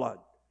through the blood.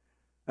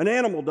 An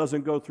animal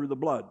doesn't go through the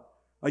blood.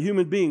 A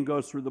human being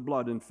goes through the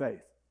blood in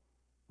faith.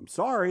 I'm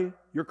sorry,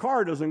 your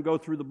car doesn't go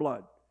through the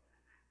blood.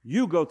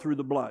 You go through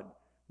the blood.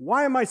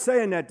 Why am I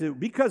saying that, dude?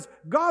 Because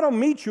God will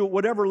meet you at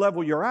whatever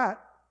level you're at.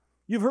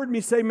 You've heard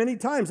me say many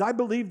times, I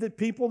believe that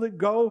people that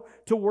go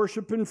to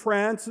worship in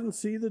France and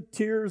see the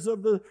tears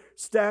of the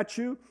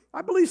statue,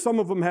 I believe some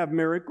of them have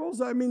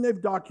miracles. I mean,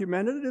 they've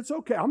documented it. It's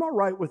okay. I'm all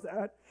right with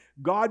that.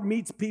 God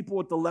meets people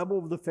at the level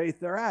of the faith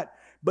they're at.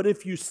 But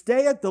if you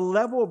stay at the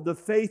level of the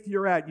faith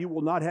you're at, you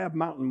will not have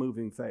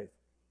mountain-moving faith.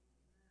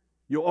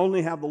 You'll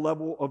only have the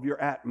level of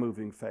your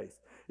at-moving faith.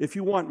 If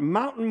you want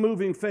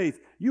mountain-moving faith,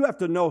 you have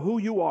to know who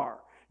you are.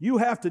 You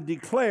have to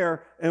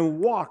declare and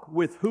walk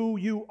with who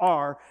you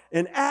are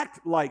and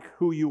act like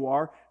who you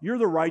are. You're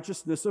the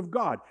righteousness of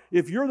God.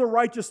 If you're the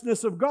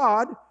righteousness of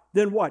God,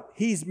 then what?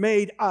 He's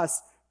made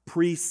us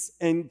priests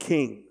and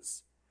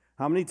kings.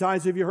 How many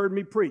times have you heard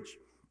me preach?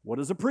 What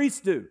does a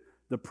priest do?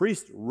 The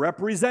priest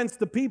represents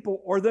the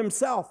people or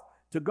themselves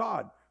to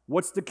God.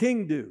 What's the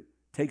king do?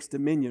 Takes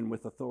dominion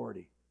with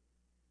authority.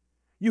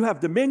 You have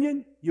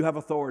dominion, you have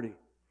authority.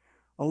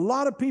 A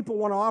lot of people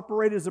want to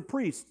operate as a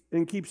priest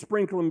and keep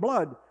sprinkling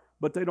blood,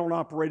 but they don't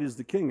operate as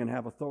the king and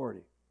have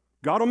authority.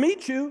 God will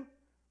meet you,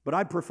 but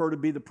I'd prefer to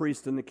be the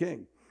priest and the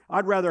king.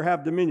 I'd rather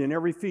have dominion.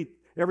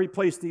 Every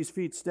place these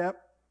feet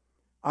step,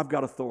 I've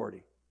got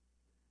authority.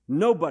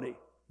 Nobody,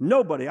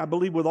 I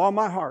believe with all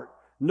my heart,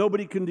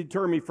 nobody can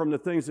deter me from the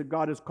things that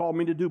God has called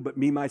me to do but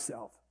me,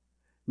 myself.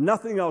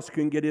 Nothing else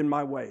can get in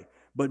my way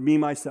but me,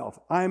 myself.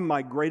 I'm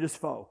my greatest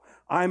foe.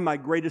 I'm my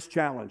greatest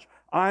challenge.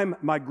 I'm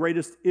my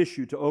greatest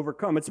issue to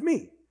overcome. It's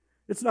me.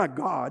 It's not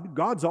God.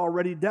 God's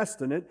already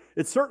destined it.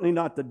 It's certainly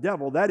not the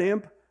devil. That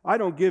imp, I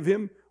don't give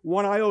him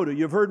one iota.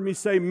 You've heard me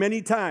say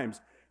many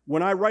times,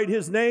 when I write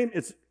his name,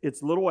 it's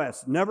little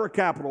s, never a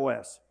capital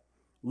S.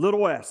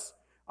 Little s.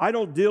 I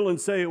don't deal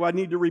and say, I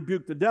need to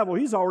rebuke the devil.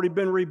 He's already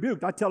been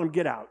rebuked. I tell him,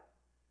 get out.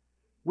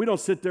 We don't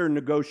sit there and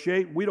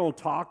negotiate. We don't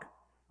talk.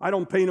 I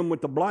don't paint him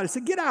with the blood. I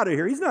said, get out of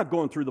here. He's not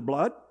going through the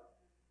blood.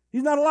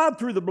 He's not allowed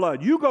through the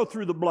blood. You go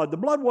through the blood. The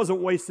blood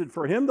wasn't wasted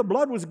for him. The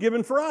blood was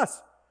given for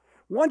us.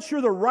 Once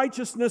you're the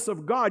righteousness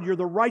of God, you're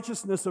the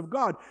righteousness of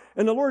God.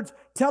 And the Lord's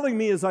telling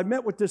me as I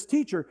met with this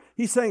teacher,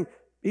 he said,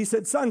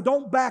 son,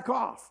 don't back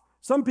off.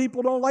 Some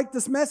people don't like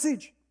this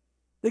message.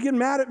 They get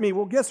mad at me.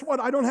 Well, guess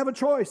what? I don't have a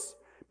choice.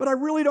 But I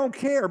really don't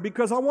care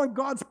because I want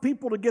God's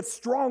people to get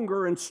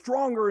stronger and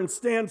stronger and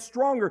stand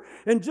stronger.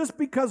 And just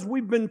because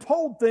we've been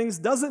told things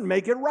doesn't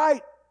make it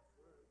right.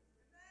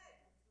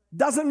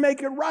 Doesn't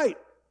make it right.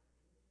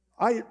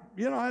 I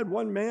had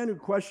one man who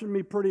questioned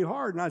me pretty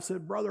hard, and I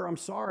said, brother, I'm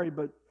sorry,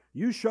 but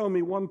you show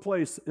me one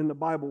place in the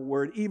Bible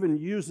where it even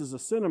uses a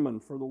synonym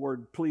for the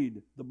word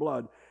plead, the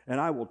blood, and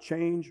I will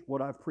change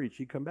what I've preached.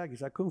 He come back, he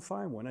said, I couldn't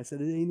find one. I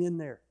said, it ain't in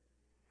there.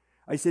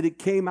 I said, it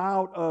came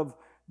out of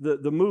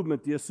the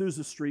movement, the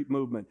Azusa Street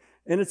movement.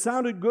 And it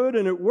sounded good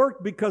and it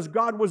worked because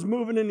God was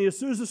moving in the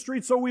Azusa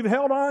Street, so we've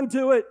held on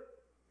to it.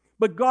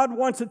 But God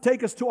wants to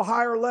take us to a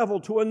higher level,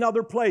 to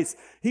another place.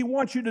 He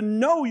wants you to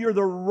know you're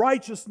the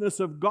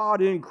righteousness of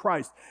God in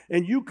Christ.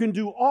 And you can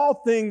do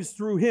all things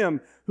through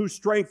Him who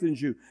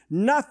strengthens you.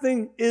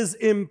 Nothing is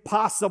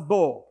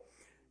impossible.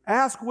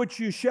 Ask what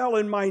you shall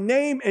in my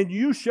name, and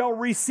you shall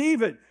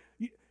receive it.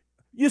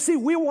 You see,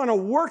 we want to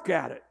work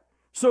at it.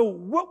 So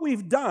what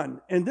we've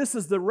done, and this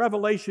is the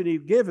revelation He's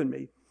given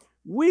me,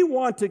 we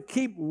want to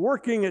keep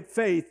working at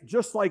faith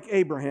just like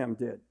Abraham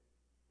did,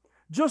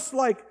 just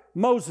like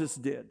Moses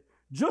did,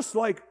 just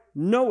like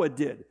Noah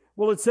did.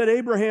 Well, it said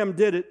Abraham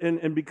did it,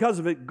 and because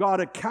of it, God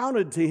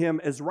accounted to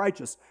him as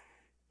righteous.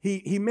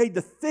 He made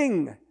the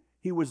thing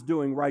he was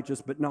doing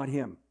righteous, but not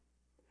him.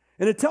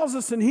 And it tells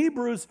us in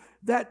Hebrews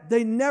that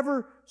they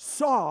never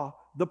saw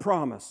the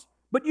promise.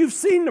 But you've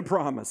seen the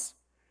promise.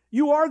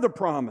 You are the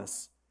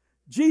promise.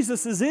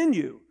 Jesus is in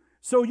you.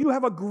 So you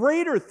have a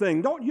greater thing.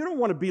 You don't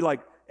want to be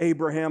like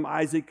Abraham,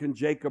 Isaac, and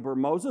Jacob or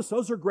Moses.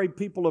 Those are great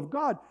people of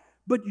God.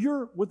 But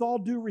you're, with all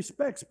due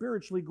respect,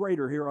 spiritually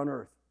greater here on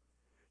earth.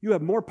 You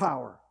have more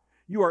power.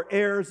 You are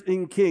heirs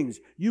and kings.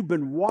 You've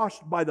been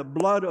washed by the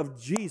blood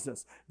of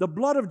Jesus. The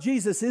blood of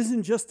Jesus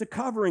isn't just a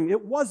covering.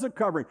 It was a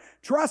covering.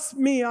 Trust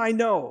me, I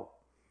know.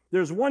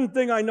 There's one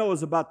thing I know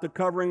is about the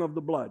covering of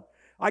the blood.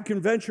 I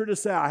can venture to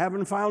say I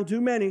haven't found too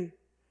many.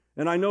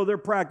 And I know they're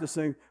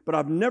practicing, but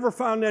I've never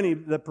found any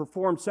that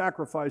performed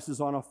sacrifices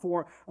on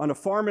a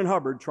farm in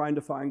Hubbard trying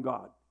to find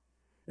God.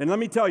 And let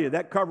me tell you,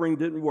 that covering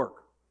didn't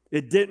work.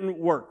 It didn't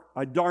work.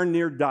 I darn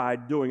near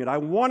died doing it. I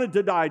wanted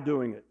to die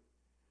doing it.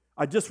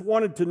 I just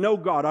wanted to know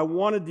God. I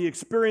wanted the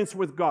experience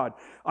with God.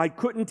 I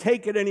couldn't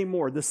take it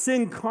anymore. The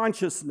sin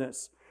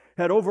consciousness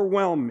had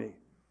overwhelmed me.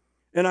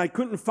 And I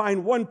couldn't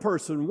find one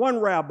person, one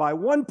rabbi,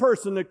 one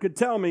person that could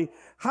tell me,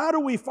 how do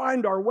we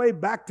find our way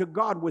back to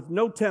God with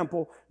no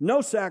temple,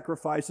 no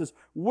sacrifices?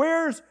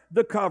 Where's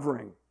the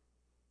covering?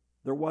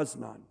 There was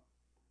none.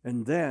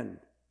 And then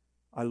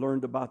I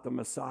learned about the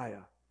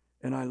Messiah,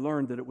 and I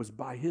learned that it was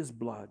by His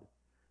blood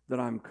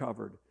that I'm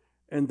covered,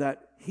 and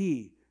that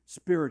He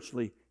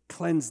spiritually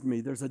cleansed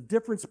me. There's a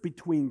difference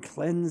between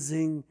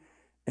cleansing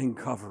and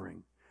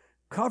covering.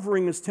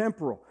 Covering is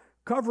temporal.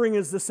 Covering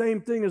is the same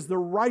thing as the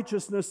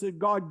righteousness that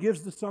God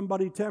gives to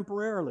somebody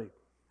temporarily.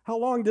 How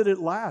long did it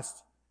last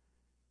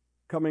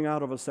coming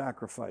out of a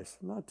sacrifice?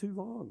 Not too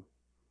long.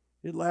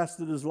 It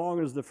lasted as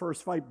long as the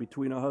first fight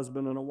between a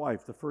husband and a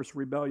wife, the first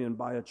rebellion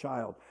by a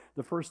child,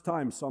 the first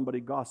time somebody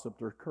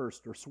gossiped or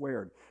cursed or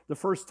sweared, the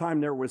first time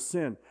there was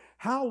sin.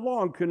 How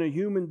long can a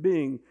human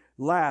being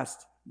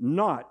last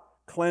not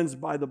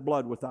cleansed by the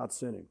blood without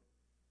sinning?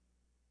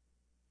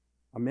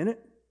 A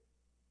minute?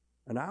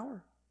 An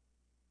hour?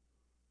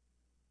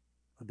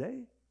 A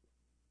day?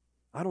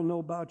 I don't know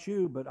about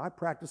you, but I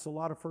practice a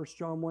lot of 1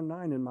 John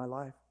 1:9 in my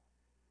life.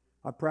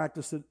 I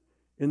practice it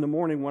in the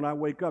morning when I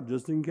wake up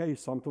just in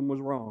case something was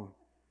wrong.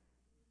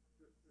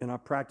 And I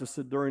practice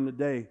it during the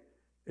day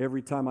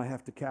every time I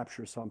have to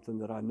capture something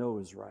that I know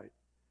is right.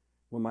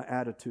 When my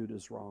attitude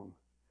is wrong.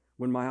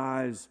 When my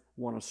eyes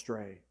want to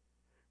stray.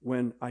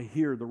 When I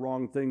hear the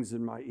wrong things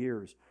in my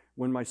ears.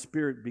 When my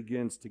spirit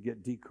begins to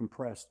get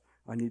decompressed,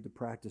 I need to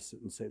practice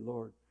it and say,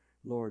 Lord,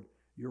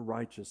 your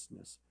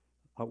righteousness.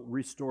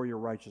 Restore your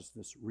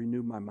righteousness.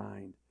 Renew my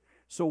mind.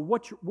 So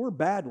what we're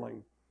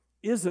battling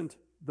isn't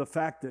the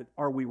fact that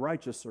are we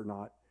righteous or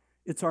not.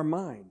 It's our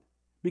mind.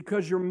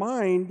 Because your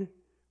mind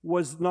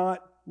was not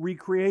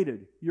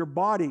recreated. Your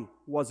body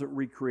wasn't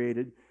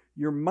recreated.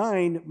 Your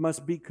mind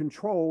must be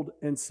controlled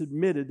and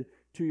submitted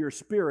to your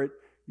spirit.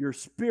 Your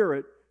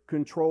spirit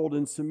controlled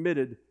and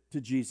submitted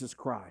to Jesus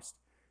Christ.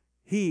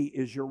 He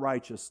is your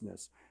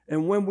righteousness.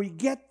 And when we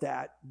get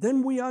that,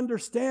 then we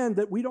understand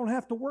that we don't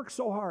have to work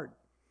so hard.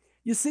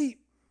 You see,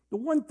 the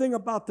one thing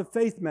about the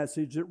faith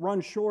message that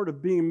runs short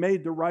of being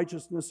made the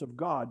righteousness of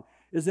God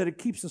is that it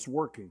keeps us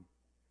working.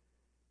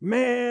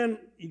 Man,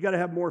 you got to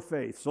have more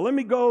faith. So let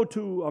me go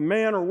to a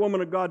man or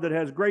woman of God that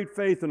has great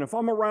faith, and if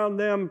I'm around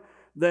them,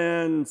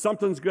 then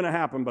something's going to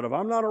happen. But if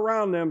I'm not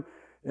around them,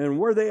 and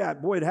where they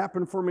at? Boy, it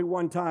happened for me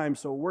one time,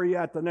 so where you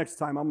at the next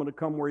time? I'm going to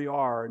come where you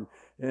are.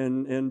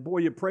 And boy,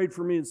 you prayed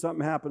for me and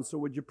something happened, so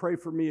would you pray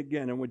for me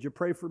again? And would you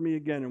pray for me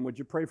again? And would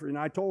you pray for me? And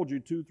I told you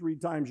 2-3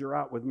 times you're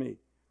out with me.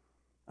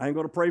 I ain't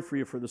going to pray for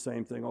you for the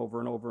same thing over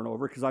and over and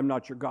over because I'm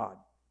not your God.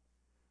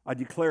 I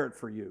declare it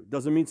for you.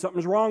 Doesn't mean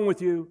something's wrong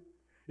with you.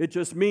 It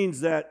just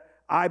means that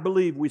I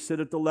believe we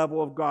sit at the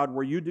level of God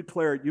where you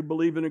declare it, you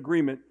believe in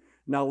agreement,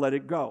 now let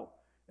it go.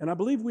 And I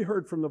believe we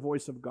heard from the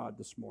voice of God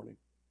this morning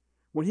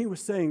when he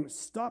was saying,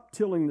 stop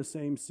tilling the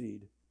same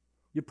seed.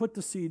 You put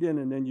the seed in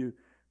and then you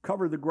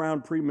cover the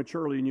ground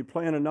prematurely and you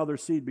plant another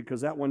seed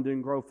because that one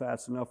didn't grow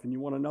fast enough and you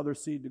want another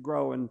seed to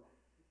grow, and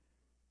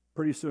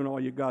pretty soon all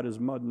you got is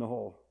mud in the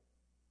hole.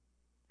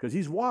 Because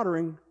he's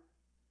watering,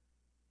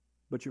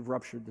 but you've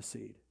ruptured the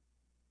seed.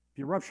 If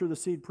you rupture the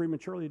seed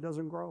prematurely, it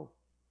doesn't grow.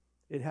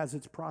 It has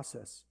its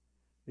process.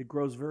 It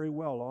grows very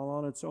well all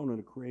on its own in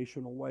a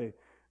creational way.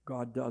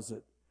 God does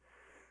it.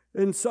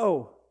 And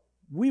so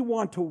we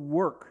want to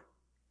work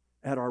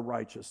at our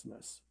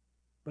righteousness,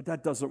 but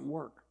that doesn't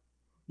work.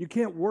 You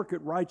can't work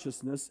at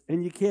righteousness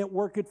and you can't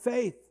work at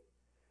faith.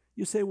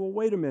 You say, well,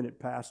 wait a minute,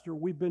 Pastor.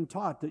 We've been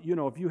taught that,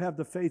 if you have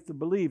the faith to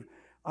believe,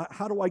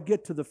 how do I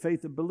get to the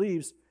faith that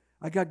believes?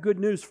 I got good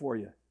news for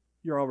you.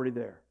 You're already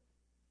there.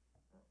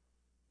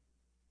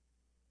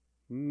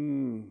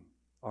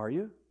 Are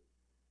you?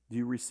 Do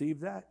you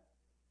receive that?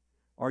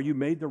 Are you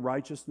made the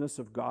righteousness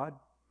of God?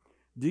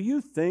 Do you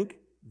think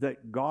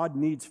that God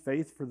needs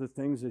faith for the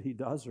things that he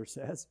does or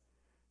says?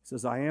 He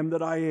says, I am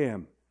that I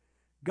am.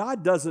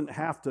 God doesn't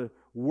have to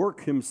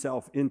work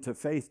himself into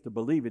faith to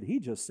believe it. He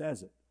just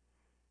says it.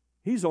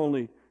 He's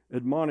only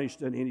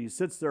admonished and he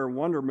sits there in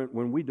wonderment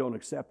when we don't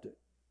accept it.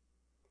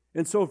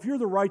 And so if you're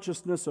the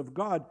righteousness of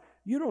God,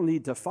 you don't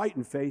need to fight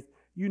in faith.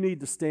 You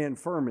need to stand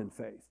firm in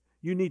faith.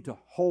 You need to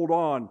hold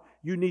on.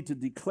 You need to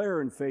declare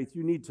in faith.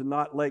 You need to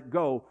not let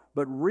go,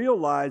 but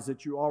realize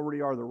that you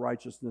already are the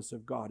righteousness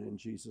of God in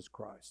Jesus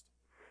Christ.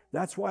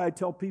 That's why I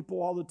tell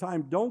people all the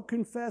time, don't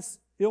confess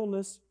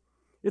illness.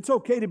 It's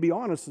okay to be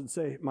honest and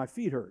say, my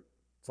feet hurt.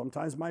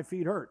 Sometimes my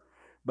feet hurt,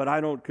 but I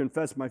don't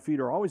confess my feet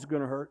are always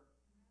going to hurt.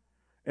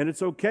 And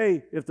it's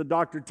okay if the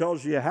doctor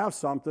tells you have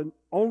something,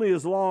 only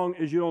as long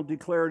as you don't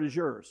declare it as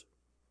yours,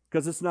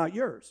 because it's not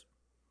yours.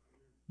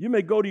 You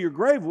may go to your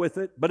grave with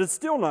it, but it's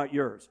still not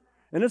yours.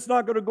 And it's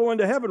not going to go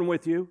into heaven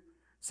with you.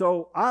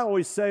 So I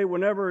always say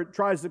whenever it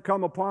tries to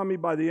come upon me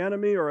by the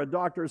enemy or a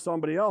doctor or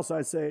somebody else,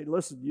 I say,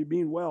 listen, you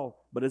mean well,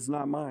 but it's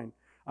not mine.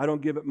 I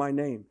don't give it my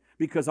name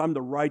because I'm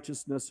the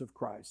righteousness of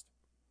Christ.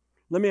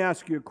 Let me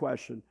ask you a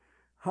question.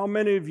 How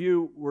many of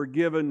you were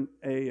given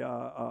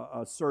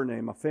a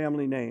surname, a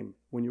family name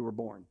when you were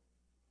born?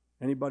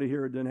 Anybody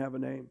here didn't have a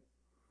name?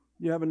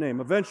 You have a name.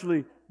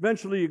 Eventually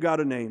you got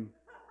a name,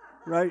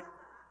 right?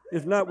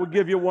 If not, we'll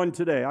give you one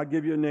today. I'll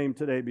give you a name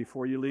today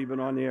before you leave it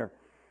on the air.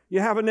 You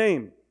have a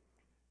name.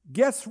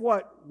 Guess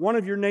what one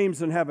of your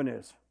names in heaven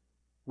is?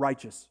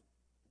 Righteous.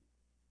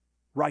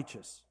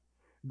 Righteous.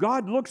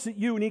 God looks at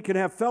you and he can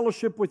have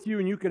fellowship with you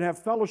and you can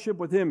have fellowship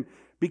with him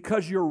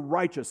because you're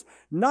righteous.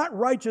 Not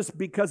righteous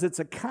because it's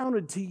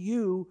accounted to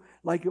you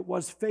like it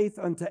was faith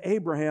unto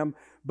Abraham,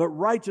 but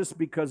righteous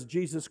because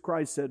Jesus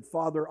Christ said,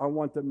 Father, I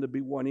want them to be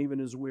one,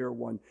 even as we are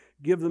one.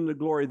 Give them the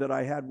glory that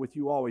I had with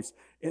you always.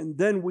 And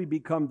then we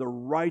become the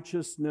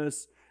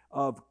righteousness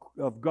of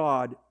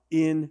God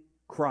in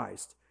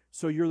Christ.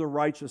 So you're the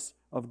righteous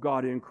of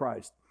God in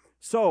Christ.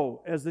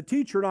 So as the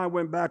teacher and I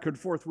went back and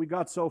forth, we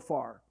got so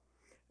far.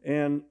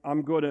 And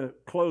I'm going to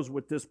close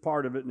with this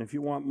part of it. And if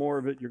you want more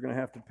of it, you're going to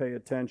have to pay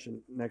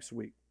attention next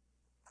week.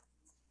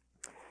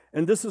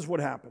 And this is what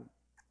happened.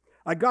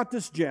 I got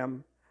this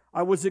gem.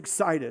 I was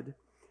excited.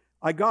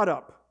 I got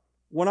up.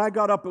 When I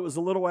got up, it was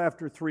a little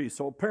after 3.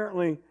 So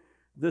apparently,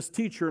 this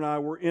teacher and I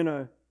were in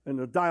a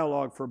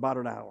dialogue for about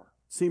an hour.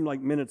 Seemed like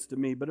minutes to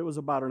me, but it was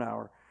about an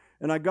hour.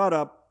 And I got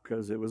up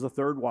because it was a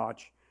third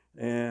watch.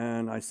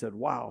 And I said,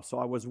 wow. So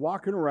I was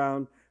walking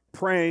around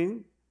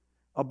praying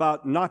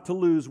about not to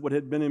lose what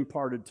had been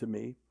imparted to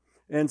me.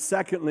 And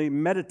secondly,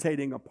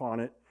 meditating upon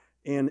it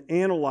and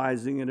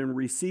analyzing it and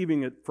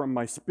receiving it from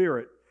my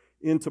spirit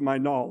into my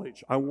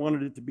knowledge. I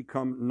wanted it to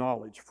become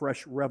knowledge,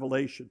 fresh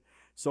revelation.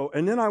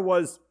 And then I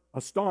was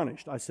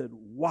astonished. I said,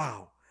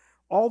 wow.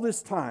 All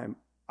this time,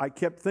 I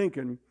kept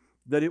thinking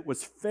that it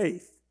was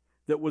faith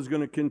that was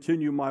going to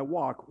continue my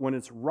walk when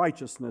it's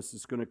righteousness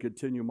is going to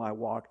continue my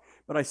walk.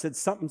 But I said,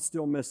 something's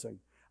still missing.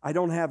 I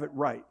don't have it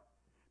right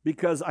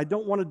because I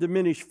don't want to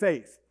diminish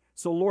faith.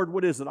 So Lord,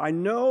 what is it? I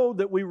know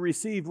that we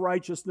receive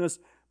righteousness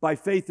by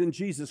faith in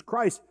Jesus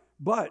Christ,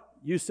 but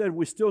you said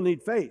we still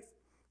need faith.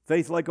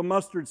 Faith like a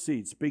mustard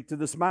seed. Speak to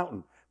this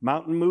mountain.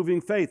 Mountain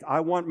moving faith. I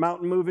want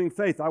mountain moving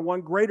faith. I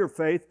want greater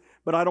faith,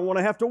 but I don't want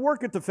to have to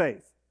work at the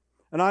faith.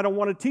 And I don't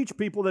want to teach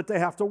people that they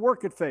have to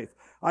work at faith.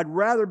 I'd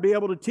rather be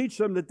able to teach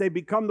them that they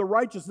become the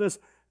righteousness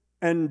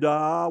and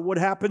what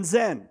happens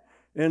then.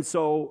 And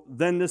so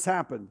then this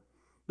happened.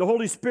 The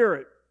Holy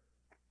Spirit,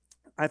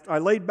 I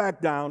laid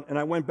back down and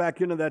I went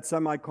back into that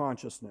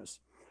semi-consciousness.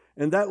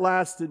 And that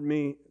lasted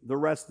me the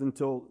rest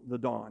until the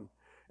dawn.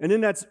 And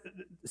in that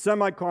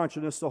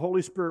semi-consciousness, the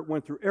Holy Spirit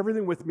went through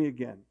everything with me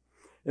again.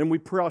 And we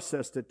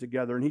processed it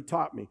together, and He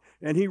taught me,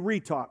 and He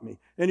retaught me,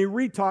 and He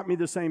retaught me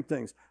the same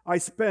things. I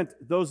spent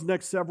those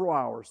next several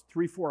hours,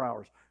 3-4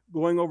 hours,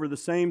 going over the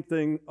same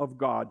thing of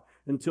God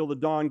until the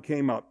dawn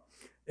came up.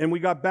 And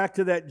we got back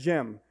to that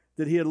gem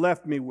that He had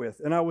left me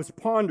with, and I was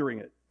pondering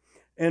it.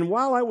 And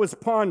while I was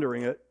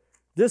pondering it,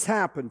 this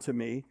happened to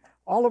me.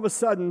 All of a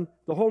sudden,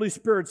 the Holy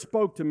Spirit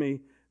spoke to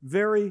me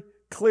very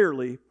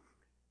clearly.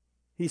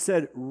 He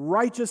said,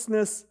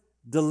 righteousness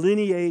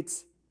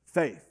delineates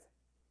faith.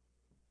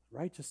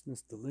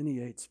 Righteousness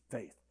delineates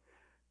faith.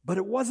 But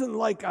it wasn't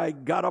like I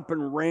got up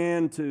and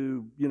ran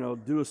to,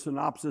 do a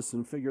synopsis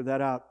and figure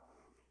that out.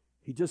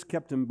 He just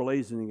kept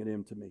emblazoning it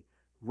into me.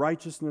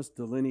 Righteousness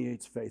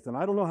delineates faith. And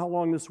I don't know how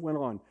long this went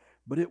on,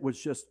 but it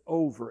was just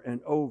over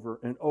and over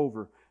and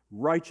over.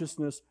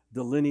 Righteousness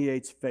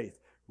delineates faith.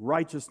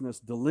 Righteousness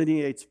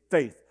delineates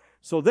faith.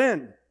 So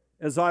then,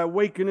 as I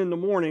awakened in the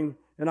morning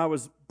and I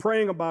was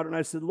praying about it and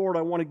I said, Lord,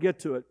 I want to get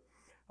to it,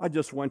 I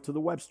just went to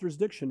the Webster's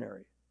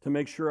Dictionary to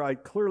make sure I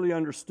clearly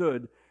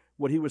understood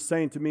what he was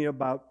saying to me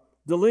about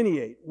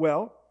delineate.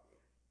 Well,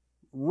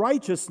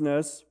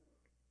 righteousness,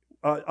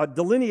 a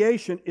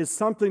delineation is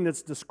something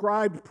that's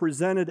described,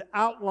 presented,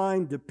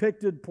 outlined,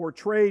 depicted,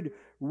 portrayed,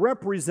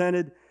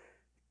 represented,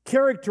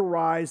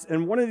 characterized,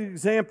 and one of the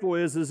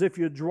examples is if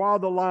you draw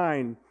the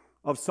line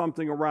of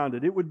something around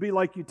it. It would be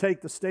like you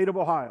take the state of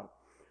Ohio,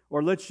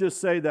 or let's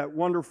just say that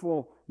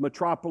wonderful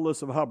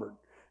metropolis of Hubbard,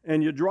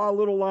 and you draw a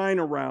little line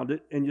around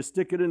it and you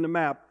stick it in the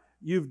map.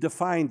 You've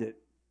defined it.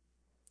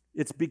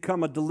 It's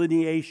become a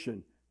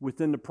delineation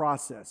within the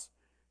process.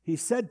 He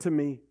said to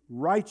me,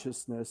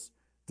 righteousness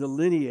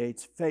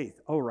delineates faith.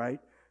 All right,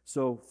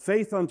 so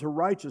faith unto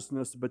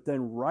righteousness, but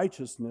then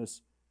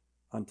righteousness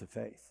unto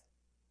faith.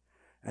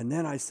 And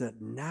then I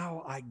said,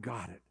 now I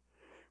got it.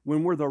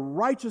 When we're the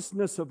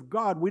righteousness of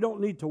God, we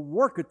don't need to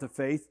work at the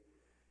faith.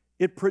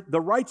 The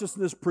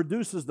righteousness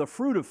produces the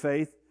fruit of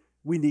faith.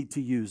 We need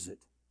to use it.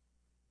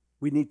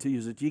 We need to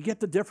use it. Do you get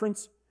the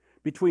difference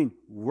between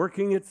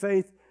working at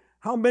faith?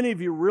 How many of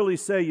you really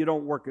say you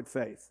don't work at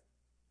faith?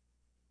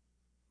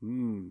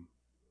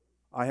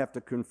 I have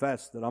to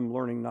confess that I'm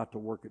learning not to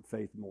work at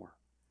faith more.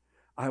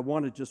 I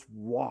want to just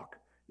walk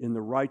in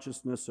the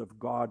righteousness of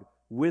God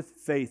with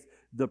faith,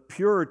 the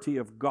purity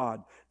of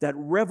God, that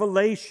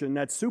revelation,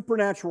 that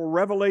supernatural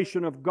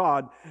revelation of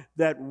God,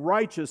 that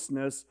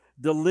righteousness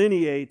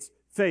delineates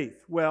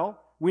faith. Well,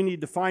 we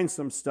need to find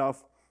some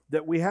stuff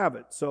that we have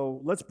it.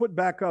 So let's put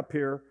back up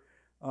here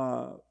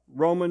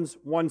Romans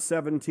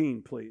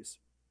 1:17, please.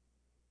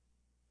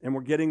 And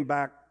we're getting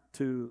back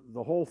to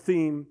the whole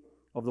theme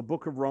of the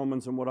book of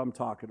Romans and what I'm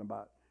talking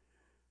about.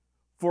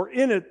 For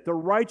in it the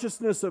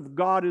righteousness of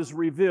God is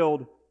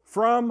revealed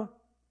from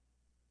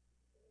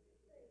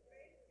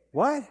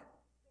what?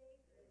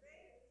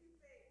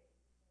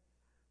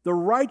 The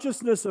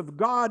righteousness of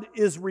God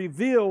is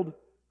revealed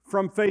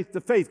from faith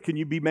to faith. Can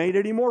you be made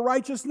any more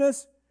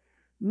righteousness?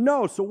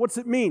 No. So what's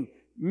it mean?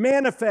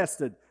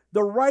 Manifested.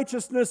 The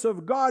righteousness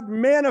of God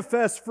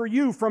manifests for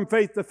you from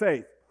faith to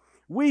faith.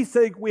 We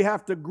think we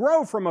have to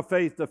grow from a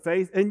faith to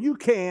faith, and you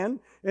can,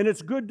 and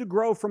it's good to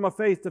grow from a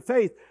faith to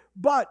faith.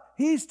 But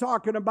he's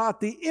talking about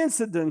the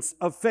incidence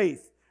of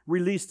faith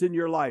released in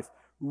your life.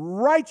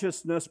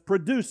 Righteousness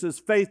produces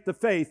faith to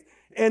faith,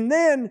 and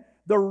then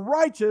the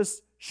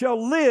righteous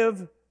shall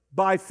live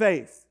by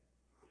faith.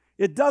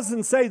 It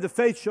doesn't say the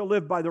faith shall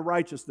live by the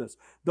righteousness.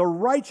 The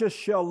righteous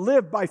shall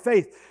live by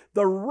faith.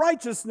 The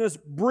righteousness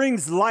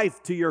brings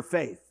life to your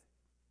faith.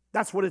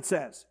 That's what it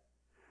says.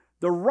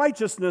 The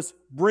righteousness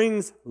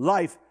brings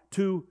life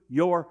to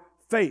your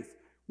faith.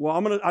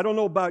 Well, I don't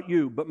know about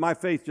you, but my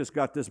faith just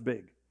got this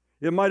big.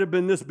 It might have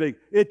been this big.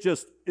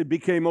 It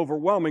became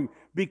overwhelming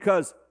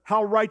because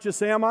how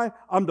righteous am I?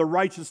 I'm the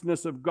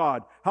righteousness of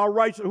God. How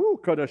righteousness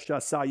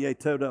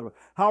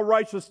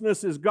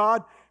is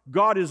God?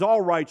 God is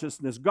all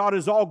righteousness. God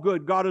is all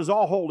good. God is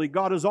all holy.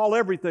 God is all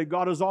everything.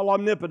 God is all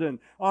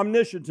omnipotent,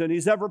 omniscient.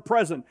 He's ever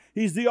present.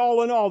 He's the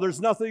all in all. There's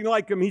nothing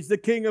like Him. He's the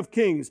King of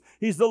kings.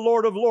 He's the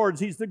Lord of lords.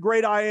 He's the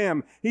great I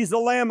am. He's the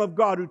Lamb of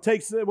God who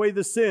takes away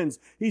the sins.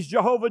 He's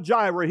Jehovah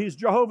Jireh. He's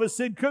Jehovah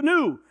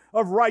Sidkenu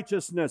of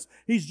righteousness.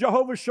 He's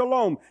Jehovah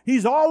Shalom.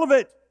 He's all of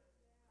it.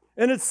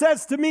 And it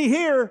says to me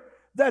here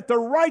that the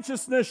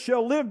righteousness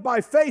shall live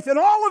by faith and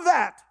all of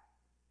that,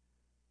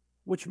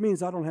 which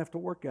means I don't have to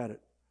work at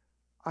it.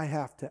 I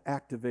have to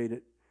activate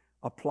it,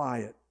 apply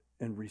it,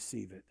 and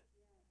receive it.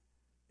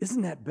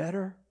 Isn't that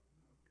better?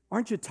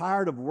 Aren't you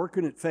tired of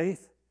working at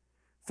faith?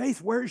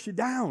 Faith wears you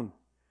down.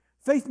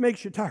 Faith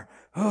makes you tired.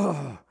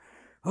 Oh,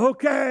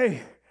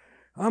 okay.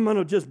 I'm going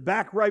to just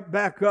back right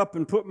back up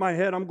and put my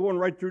head, I'm going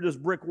right through this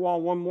brick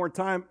wall one more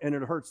time, and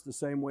it hurts the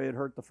same way it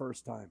hurt the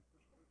first time.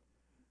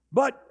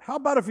 But how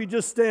about if you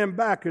just stand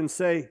back and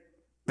say,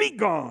 be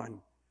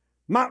gone,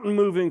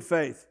 mountain-moving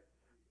faith.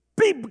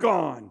 Be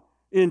gone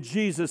in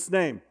Jesus'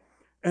 name.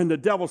 And the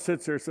devil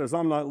sits there and says,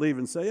 I'm not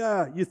leaving. Say,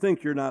 you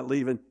think you're not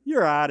leaving.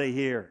 You're out of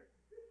here.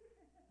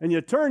 And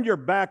you turn your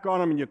back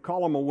on him and you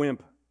call him a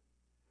wimp.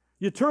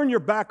 You turn your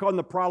back on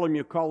the problem,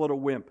 you call it a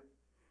wimp.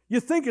 You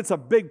think it's a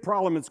big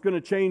problem that's going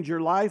to change your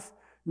life?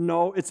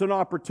 No, it's an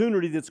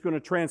opportunity that's going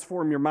to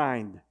transform your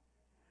mind.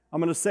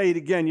 I'm going to say it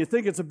again. You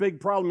think it's a big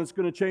problem that's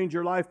going to change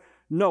your life?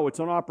 No, it's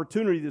an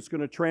opportunity that's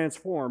going to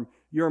transform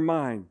your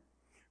mind.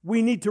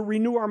 We need to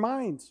renew our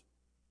minds.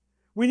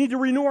 We need to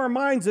renew our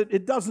minds.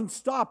 It doesn't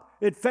stop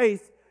at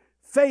faith.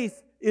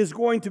 Faith is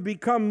going to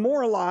become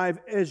more alive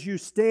as you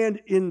stand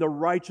in the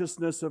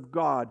righteousness of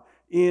God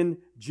in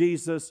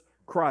Jesus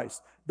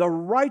Christ. The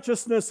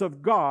righteousness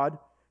of God,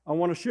 I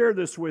want to share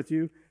this with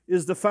you,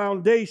 is the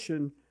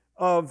foundation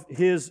of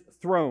His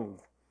throne.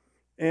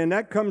 And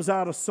that comes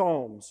out of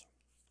Psalms.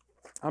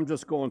 I'm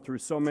just going through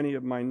so many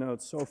of my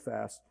notes so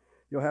fast.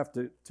 You'll have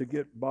to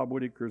get Bob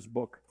Whitaker's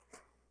book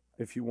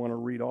if you want to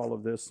read all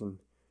of this, and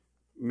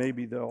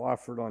maybe they'll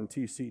offer it on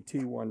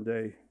TCT one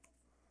day,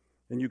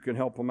 and you can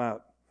help them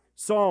out.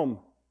 Psalm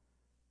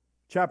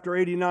chapter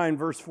 89,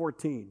 verse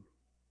 14.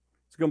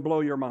 It's going to blow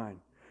your mind.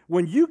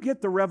 When you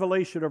get the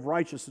revelation of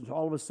righteousness,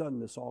 all of a sudden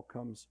this all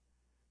comes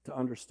to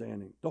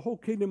understanding. The whole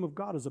kingdom of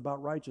God is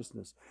about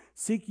righteousness.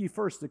 Seek ye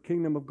first the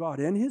kingdom of God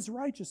and His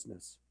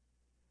righteousness,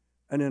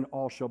 and then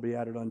all shall be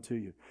added unto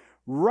you.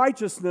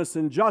 Righteousness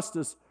and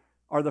justice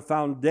are the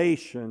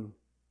foundation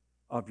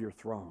of your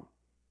throne.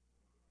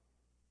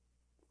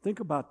 Think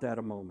about that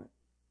a moment.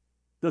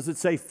 Does it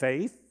say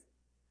faith?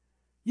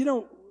 You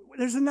know,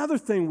 there's another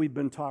thing we've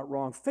been taught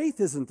wrong. Faith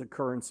isn't the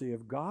currency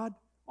of God.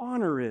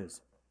 Honor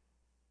is.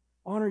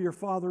 Honor your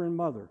father and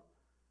mother.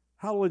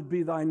 Hallowed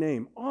be thy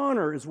name.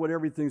 Honor is what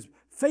everything's.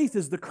 Faith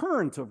is the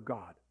current of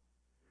God.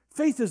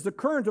 Faith is the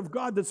current of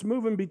God that's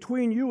moving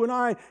between you and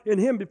I and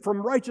Him,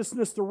 from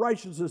righteousness to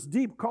righteousness,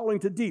 deep calling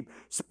to deep,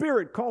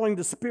 spirit calling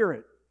to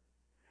spirit.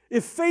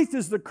 If faith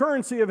is the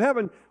currency of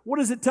heaven, what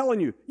is it telling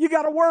you? You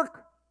got to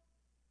work.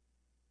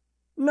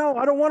 No,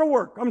 I don't want to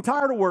work. I'm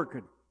tired of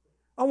working.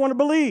 I want to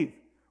believe.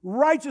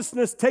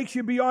 Righteousness takes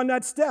you beyond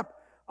that step.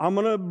 I'm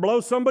going to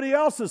blow somebody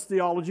else's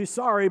theology.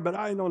 Sorry, but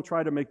I don't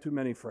try to make too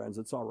many friends.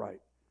 It's all right.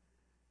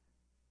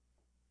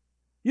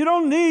 You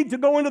don't need to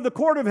go into the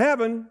court of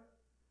heaven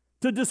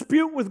to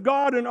dispute with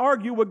God and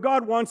argue what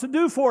God wants to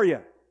do for you.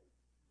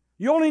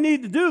 You only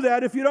need to do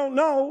that if you don't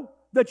know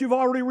that you've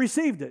already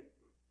received it.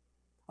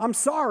 I'm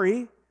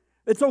sorry.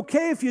 It's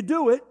okay if you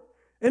do it,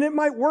 and it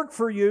might work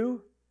for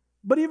you,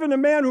 but even the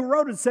man who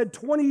wrote it said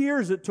 20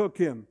 years it took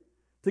him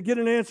to get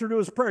an answer to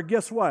his prayer.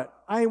 Guess what?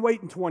 I ain't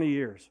waiting 20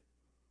 years.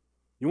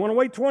 You want to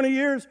wait 20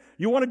 years?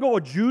 You want to go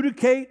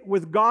adjudicate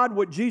with God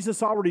what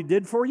Jesus already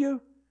did for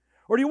you?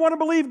 Or do you want to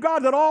believe God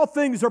that all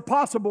things are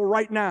possible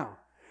right now?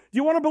 Do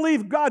you want to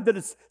believe God that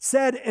it's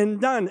said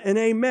and done and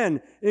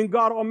amen in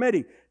God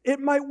Almighty? It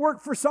might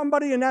work for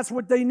somebody and that's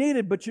what they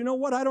needed, but you know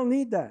what? I don't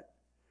need that.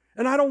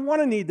 And I don't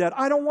want to need that.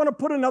 I don't want to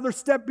put another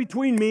step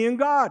between me and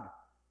God.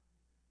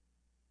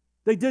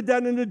 They did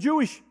that in the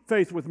Jewish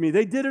faith with me.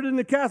 They did it in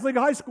the Catholic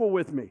high school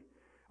with me.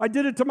 I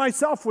did it to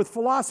myself with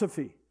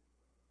philosophy.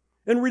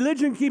 And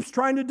religion keeps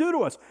trying to do to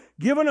us,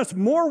 giving us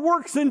more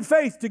works in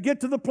faith to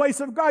get to the place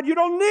of God. You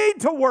don't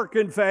need to work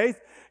in faith.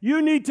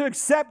 You need to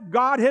accept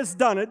God has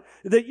done it,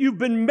 that you've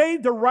been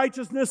made the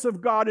righteousness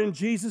of God in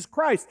Jesus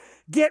Christ.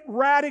 Get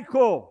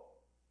radical.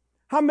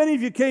 How many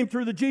of you came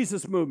through the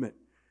Jesus movement?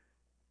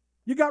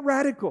 You got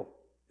radical.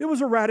 It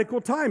was a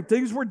radical time.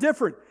 Things were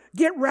different.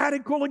 Get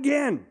radical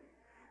again.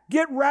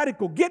 Get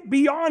radical. Get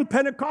beyond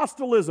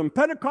Pentecostalism.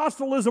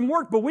 Pentecostalism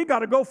worked, but we got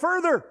to go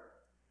further.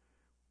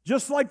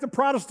 Just like the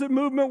Protestant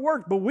movement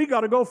worked, but we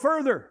got to go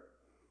further.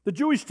 The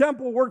Jewish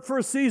temple worked for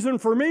a season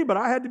for me, but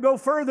I had to go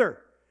further.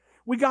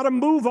 We got to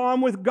move on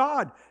with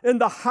God.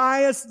 And the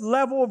highest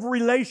level of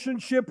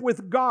relationship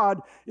with God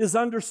is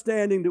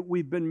understanding that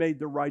we've been made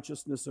the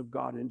righteousness of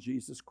God in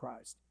Jesus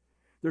Christ.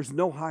 There's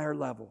no higher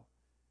level,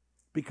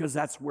 because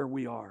that's where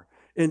we are.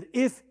 And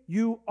if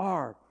you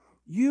are,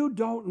 you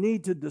don't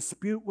need to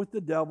dispute with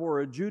the devil or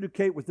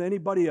adjudicate with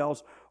anybody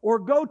else or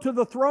go to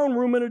the throne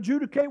room and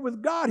adjudicate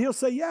with God. He'll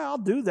say, yeah, I'll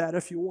do that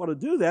if you want to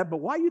do that, but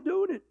why are you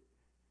doing it?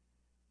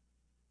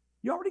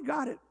 You already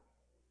got it.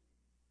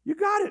 You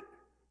got it.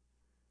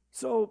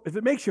 So if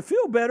it makes you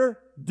feel better,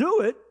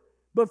 do it.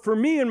 But for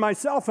me and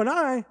myself and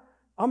I'm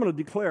going to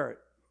declare it.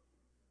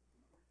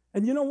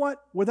 And you know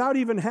what? Without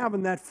even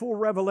having that full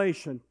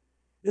revelation,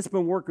 it's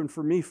been working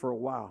for me for a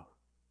while.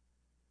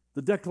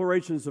 The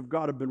declarations of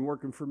God have been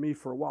working for me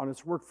for a while, and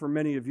it's worked for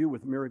many of you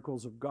with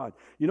miracles of God.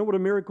 You know what a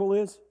miracle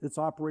is? It's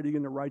operating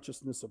in the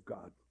righteousness of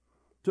God.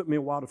 It took me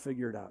a while to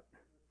figure it out.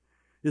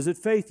 Is it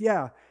faith?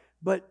 Yeah.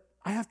 But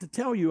I have to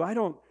tell you, I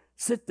don't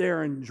sit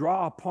there and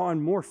draw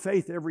upon more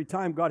faith every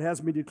time God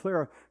has me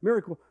declare a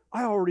miracle.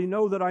 I already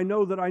know that I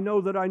know that I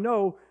know that I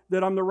know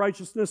that I'm the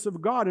righteousness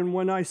of God. And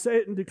when I say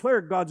it and declare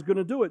it, God's going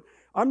to do it.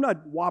 I'm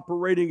not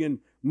operating in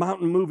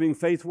mountain-moving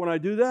faith when I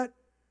do that.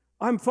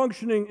 I'm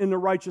functioning in the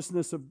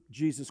righteousness of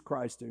Jesus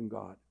Christ in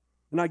God.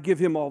 And I give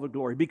Him all the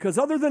glory. Because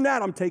other than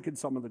that, I'm taking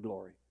some of the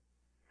glory.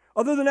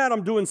 Other than that,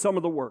 I'm doing some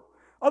of the work.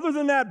 Other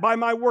than that, by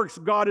my works,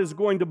 God is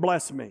going to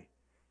bless me.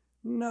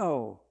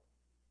 No.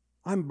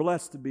 I'm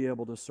blessed to be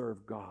able to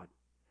serve God.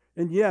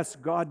 And yes,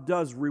 God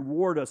does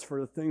reward us for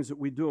the things that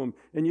we do.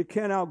 And you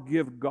can't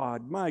outgive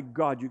God. My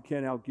God, you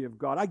can't outgive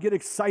God. I get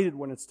excited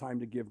when it's time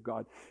to give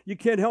God. You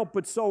can't help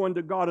but sow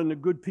unto God and the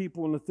good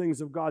people and the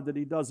things of God that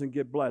He doesn't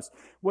get blessed.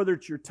 Whether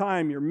it's your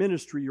time, your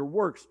ministry, your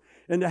works.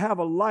 And to have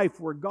a life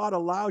where God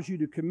allows you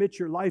to commit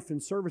your life in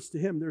service to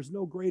Him, there's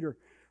no greater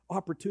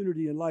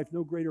opportunity in life,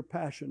 no greater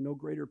passion, no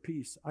greater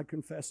peace. I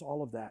confess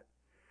all of that.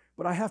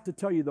 But I have to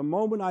tell you, the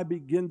moment I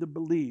begin to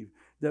believe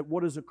that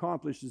what is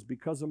accomplished is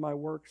because of my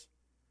works,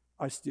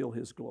 I steal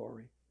His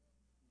glory.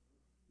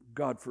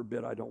 God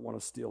forbid I don't want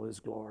to steal His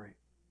glory.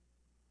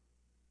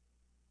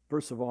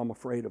 First of all, I'm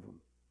afraid of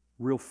Him.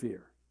 Real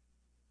fear.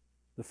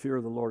 The fear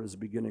of the Lord is the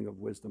beginning of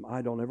wisdom.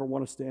 I don't ever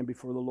want to stand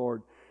before the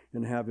Lord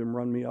and have Him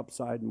run me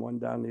upside and one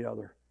down the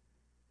other.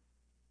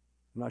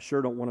 And I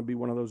sure don't want to be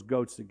one of those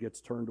goats that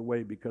gets turned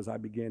away because I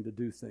began to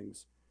do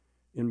things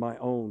in my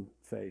own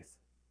faith,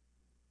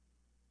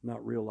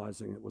 not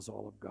realizing it was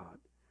all of God.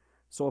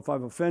 So if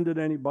I've offended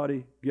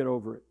anybody, get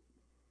over it.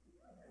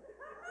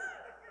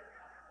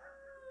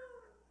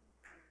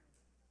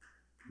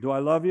 Do I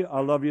love you?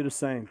 I love you the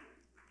same.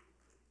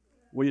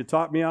 Will you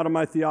talk me out of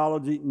my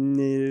theology?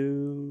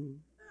 No.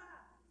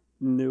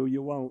 No,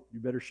 you won't. You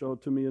better show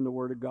it to me in the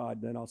Word of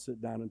God. Then I'll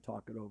sit down and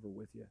talk it over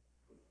with you.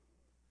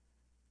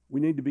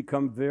 We need to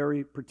become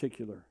very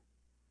particular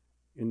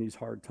in these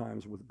hard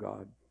times with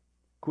God.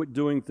 Quit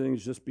doing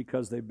things just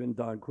because they've been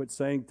done. Quit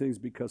saying things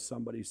because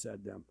somebody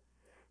said them.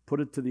 Put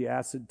it to the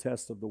acid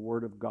test of the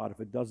Word of God. If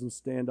it doesn't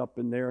stand up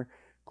in there,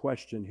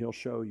 question, He'll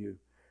show you.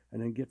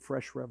 And then get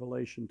fresh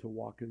revelation to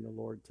walk in the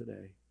Lord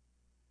today.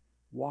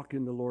 Walk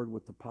in the Lord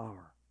with the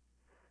power.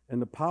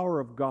 And the power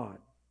of God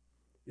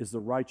is the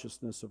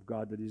righteousness of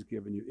God that He's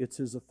given you. It's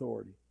His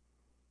authority.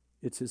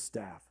 It's His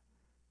staff.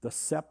 The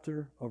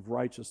scepter of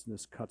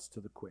righteousness cuts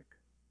to the quick.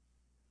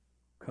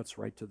 Cuts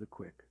right to the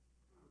quick.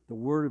 The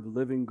Word of the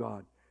living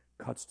God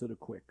cuts to the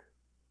quick.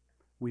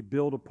 We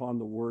build upon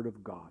the Word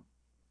of God.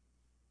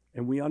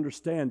 And we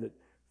understand that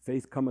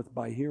faith cometh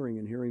by hearing,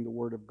 and hearing the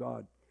Word of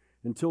God.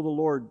 Until the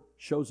Lord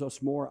shows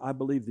us more, I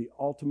believe the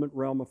ultimate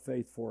realm of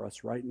faith for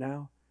us right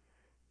now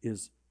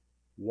is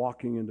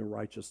walking in the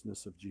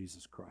righteousness of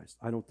Jesus Christ.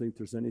 I don't think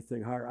there's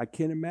anything higher. I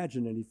can't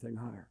imagine anything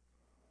higher.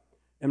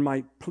 And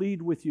my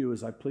plead with you,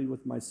 as I plead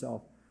with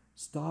myself,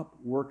 stop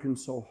working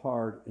so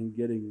hard and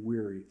getting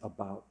weary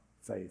about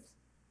faith.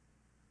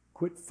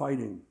 Quit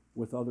fighting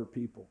with other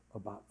people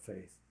about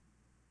faith.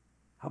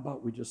 How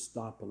about we just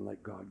stop and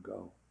let God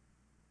go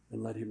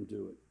and let Him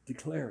do it?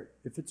 Declare it.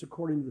 If it's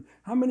according to...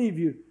 How many of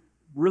you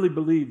really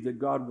believe that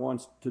God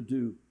wants to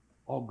do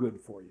all good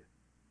for you?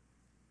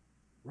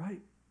 Right?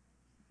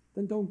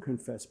 Then don't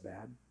confess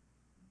bad.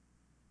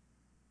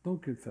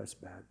 Don't confess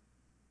bad.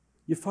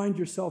 You find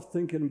yourself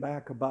thinking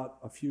back about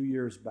a few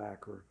years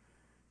back, or,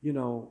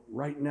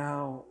 right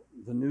now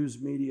the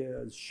news media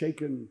is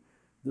shaking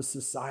the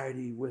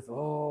society with,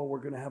 we're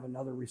going to have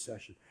another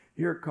recession.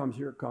 Here it comes,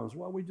 here it comes.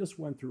 Well, we just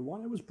went through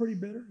one. It was pretty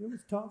bitter. It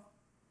was tough.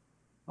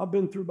 I've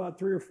been through about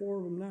 3 or 4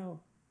 of them now.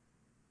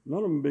 None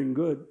of them have been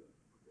good.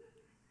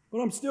 But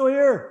I'm still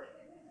here.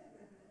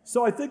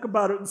 So I think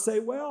about it and say,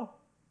 well,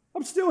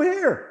 I'm still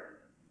here.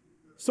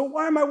 So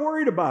why am I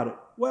worried about it?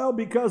 Well,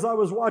 because I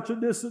was watching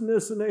this,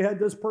 and they had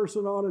this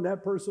person on and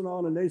that person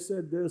on, and they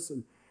said this,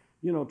 and,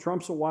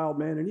 Trump's a wild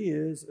man, and he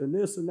is, and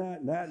this and that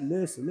and that and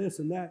this and this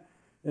and that.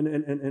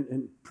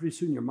 And pretty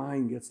soon your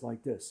mind gets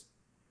like this.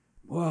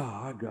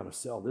 Wow, I got to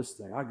sell this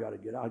thing.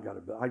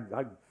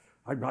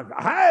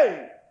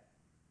 Hey!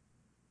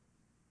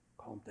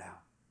 Calm down.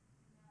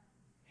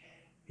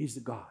 He's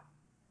the God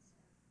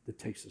that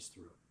takes us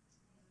through it.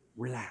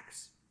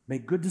 Relax.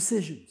 Make good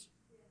decisions,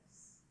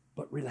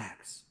 but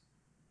relax.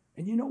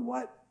 And you know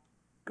what?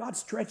 God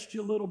stretched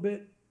you a little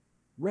bit.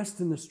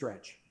 Rest in the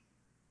stretch.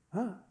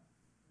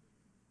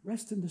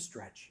 Rest in the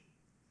stretch.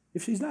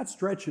 If He's not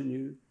stretching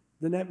you,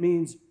 then that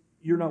means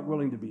you're not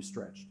willing to be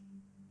stretched.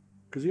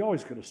 Because He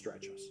always could have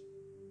stretched us.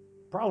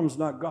 The problem's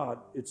not God,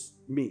 it's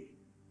me.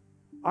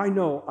 I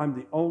know I'm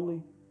the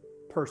only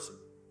person,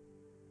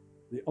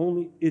 the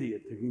only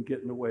idiot that can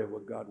get in the way of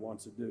what God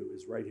wants to do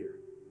is right here.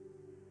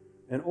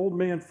 And old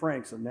man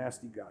Frank's a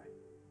nasty guy.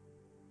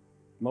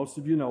 Most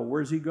of you know,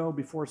 where's he go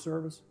before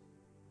service?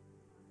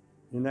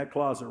 In that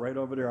closet right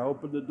over there. I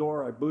open the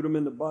door, I boot him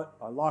in the butt,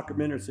 I lock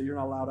him in there and say, you're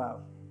not allowed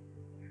out.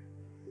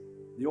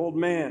 The old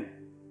man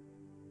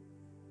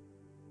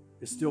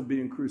is still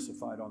being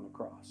crucified on the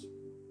cross.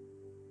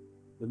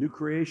 The new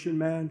creation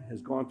man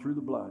has gone through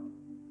the blood,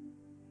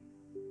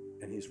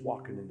 and he's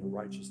walking in the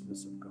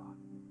righteousness of God.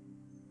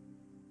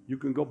 You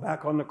can go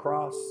back on the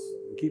cross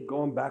and keep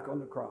going back on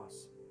the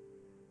cross.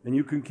 And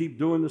you can keep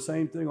doing the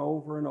same thing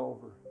over and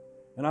over.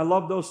 And I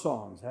love those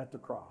songs, At the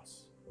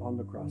Cross, On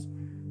the Cross.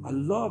 I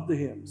love the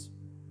hymns.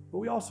 But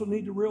we also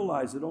need to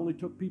realize it only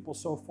took people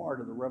so far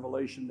to the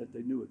revelation that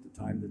they knew at the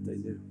time that they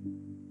knew.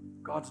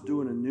 God's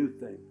doing a new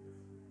thing.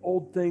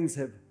 Old things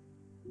have,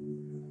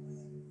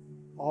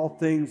 all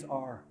things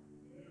are.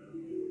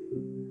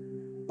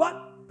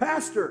 But,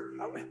 Pastor,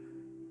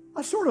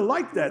 I sort of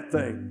like that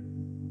thing.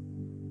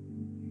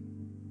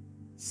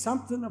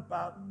 Something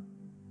about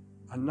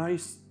a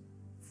nice,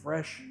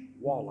 fresh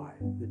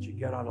walleye that you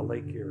get out of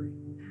Lake Erie.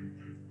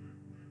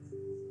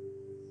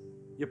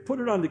 You put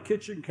it on the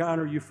kitchen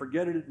counter, you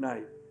forget it at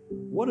night.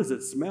 What does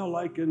it smell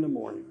like in the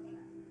morning?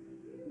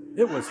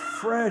 It was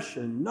fresh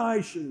and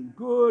nice and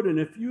good, and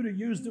if you'd have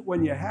used it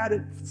when you had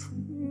it,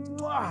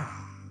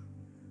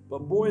 but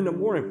boy, in the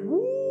morning,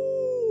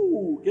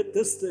 woo, get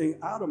this thing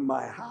out of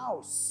my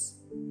house.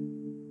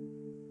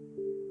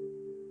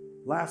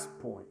 Last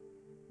point.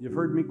 You've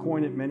heard me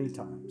coin it many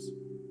times.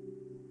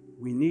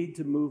 We need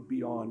to move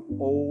beyond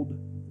old,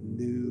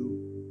 new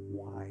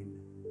wine.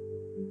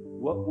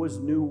 What was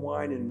new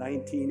wine in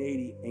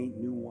 1980 ain't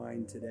new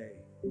wine today.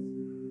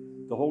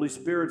 The Holy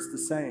Spirit's the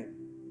same.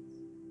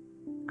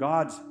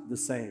 God's the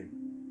same.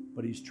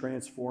 But He's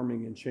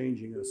transforming and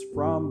changing us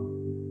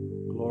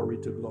from glory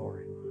to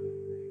glory.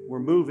 We're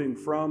moving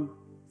from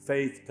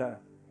faith to,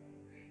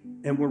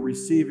 and we're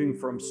receiving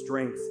from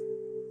strength.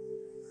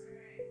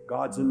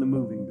 God's in the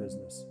moving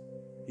business.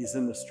 He's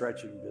in the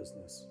stretching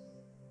business.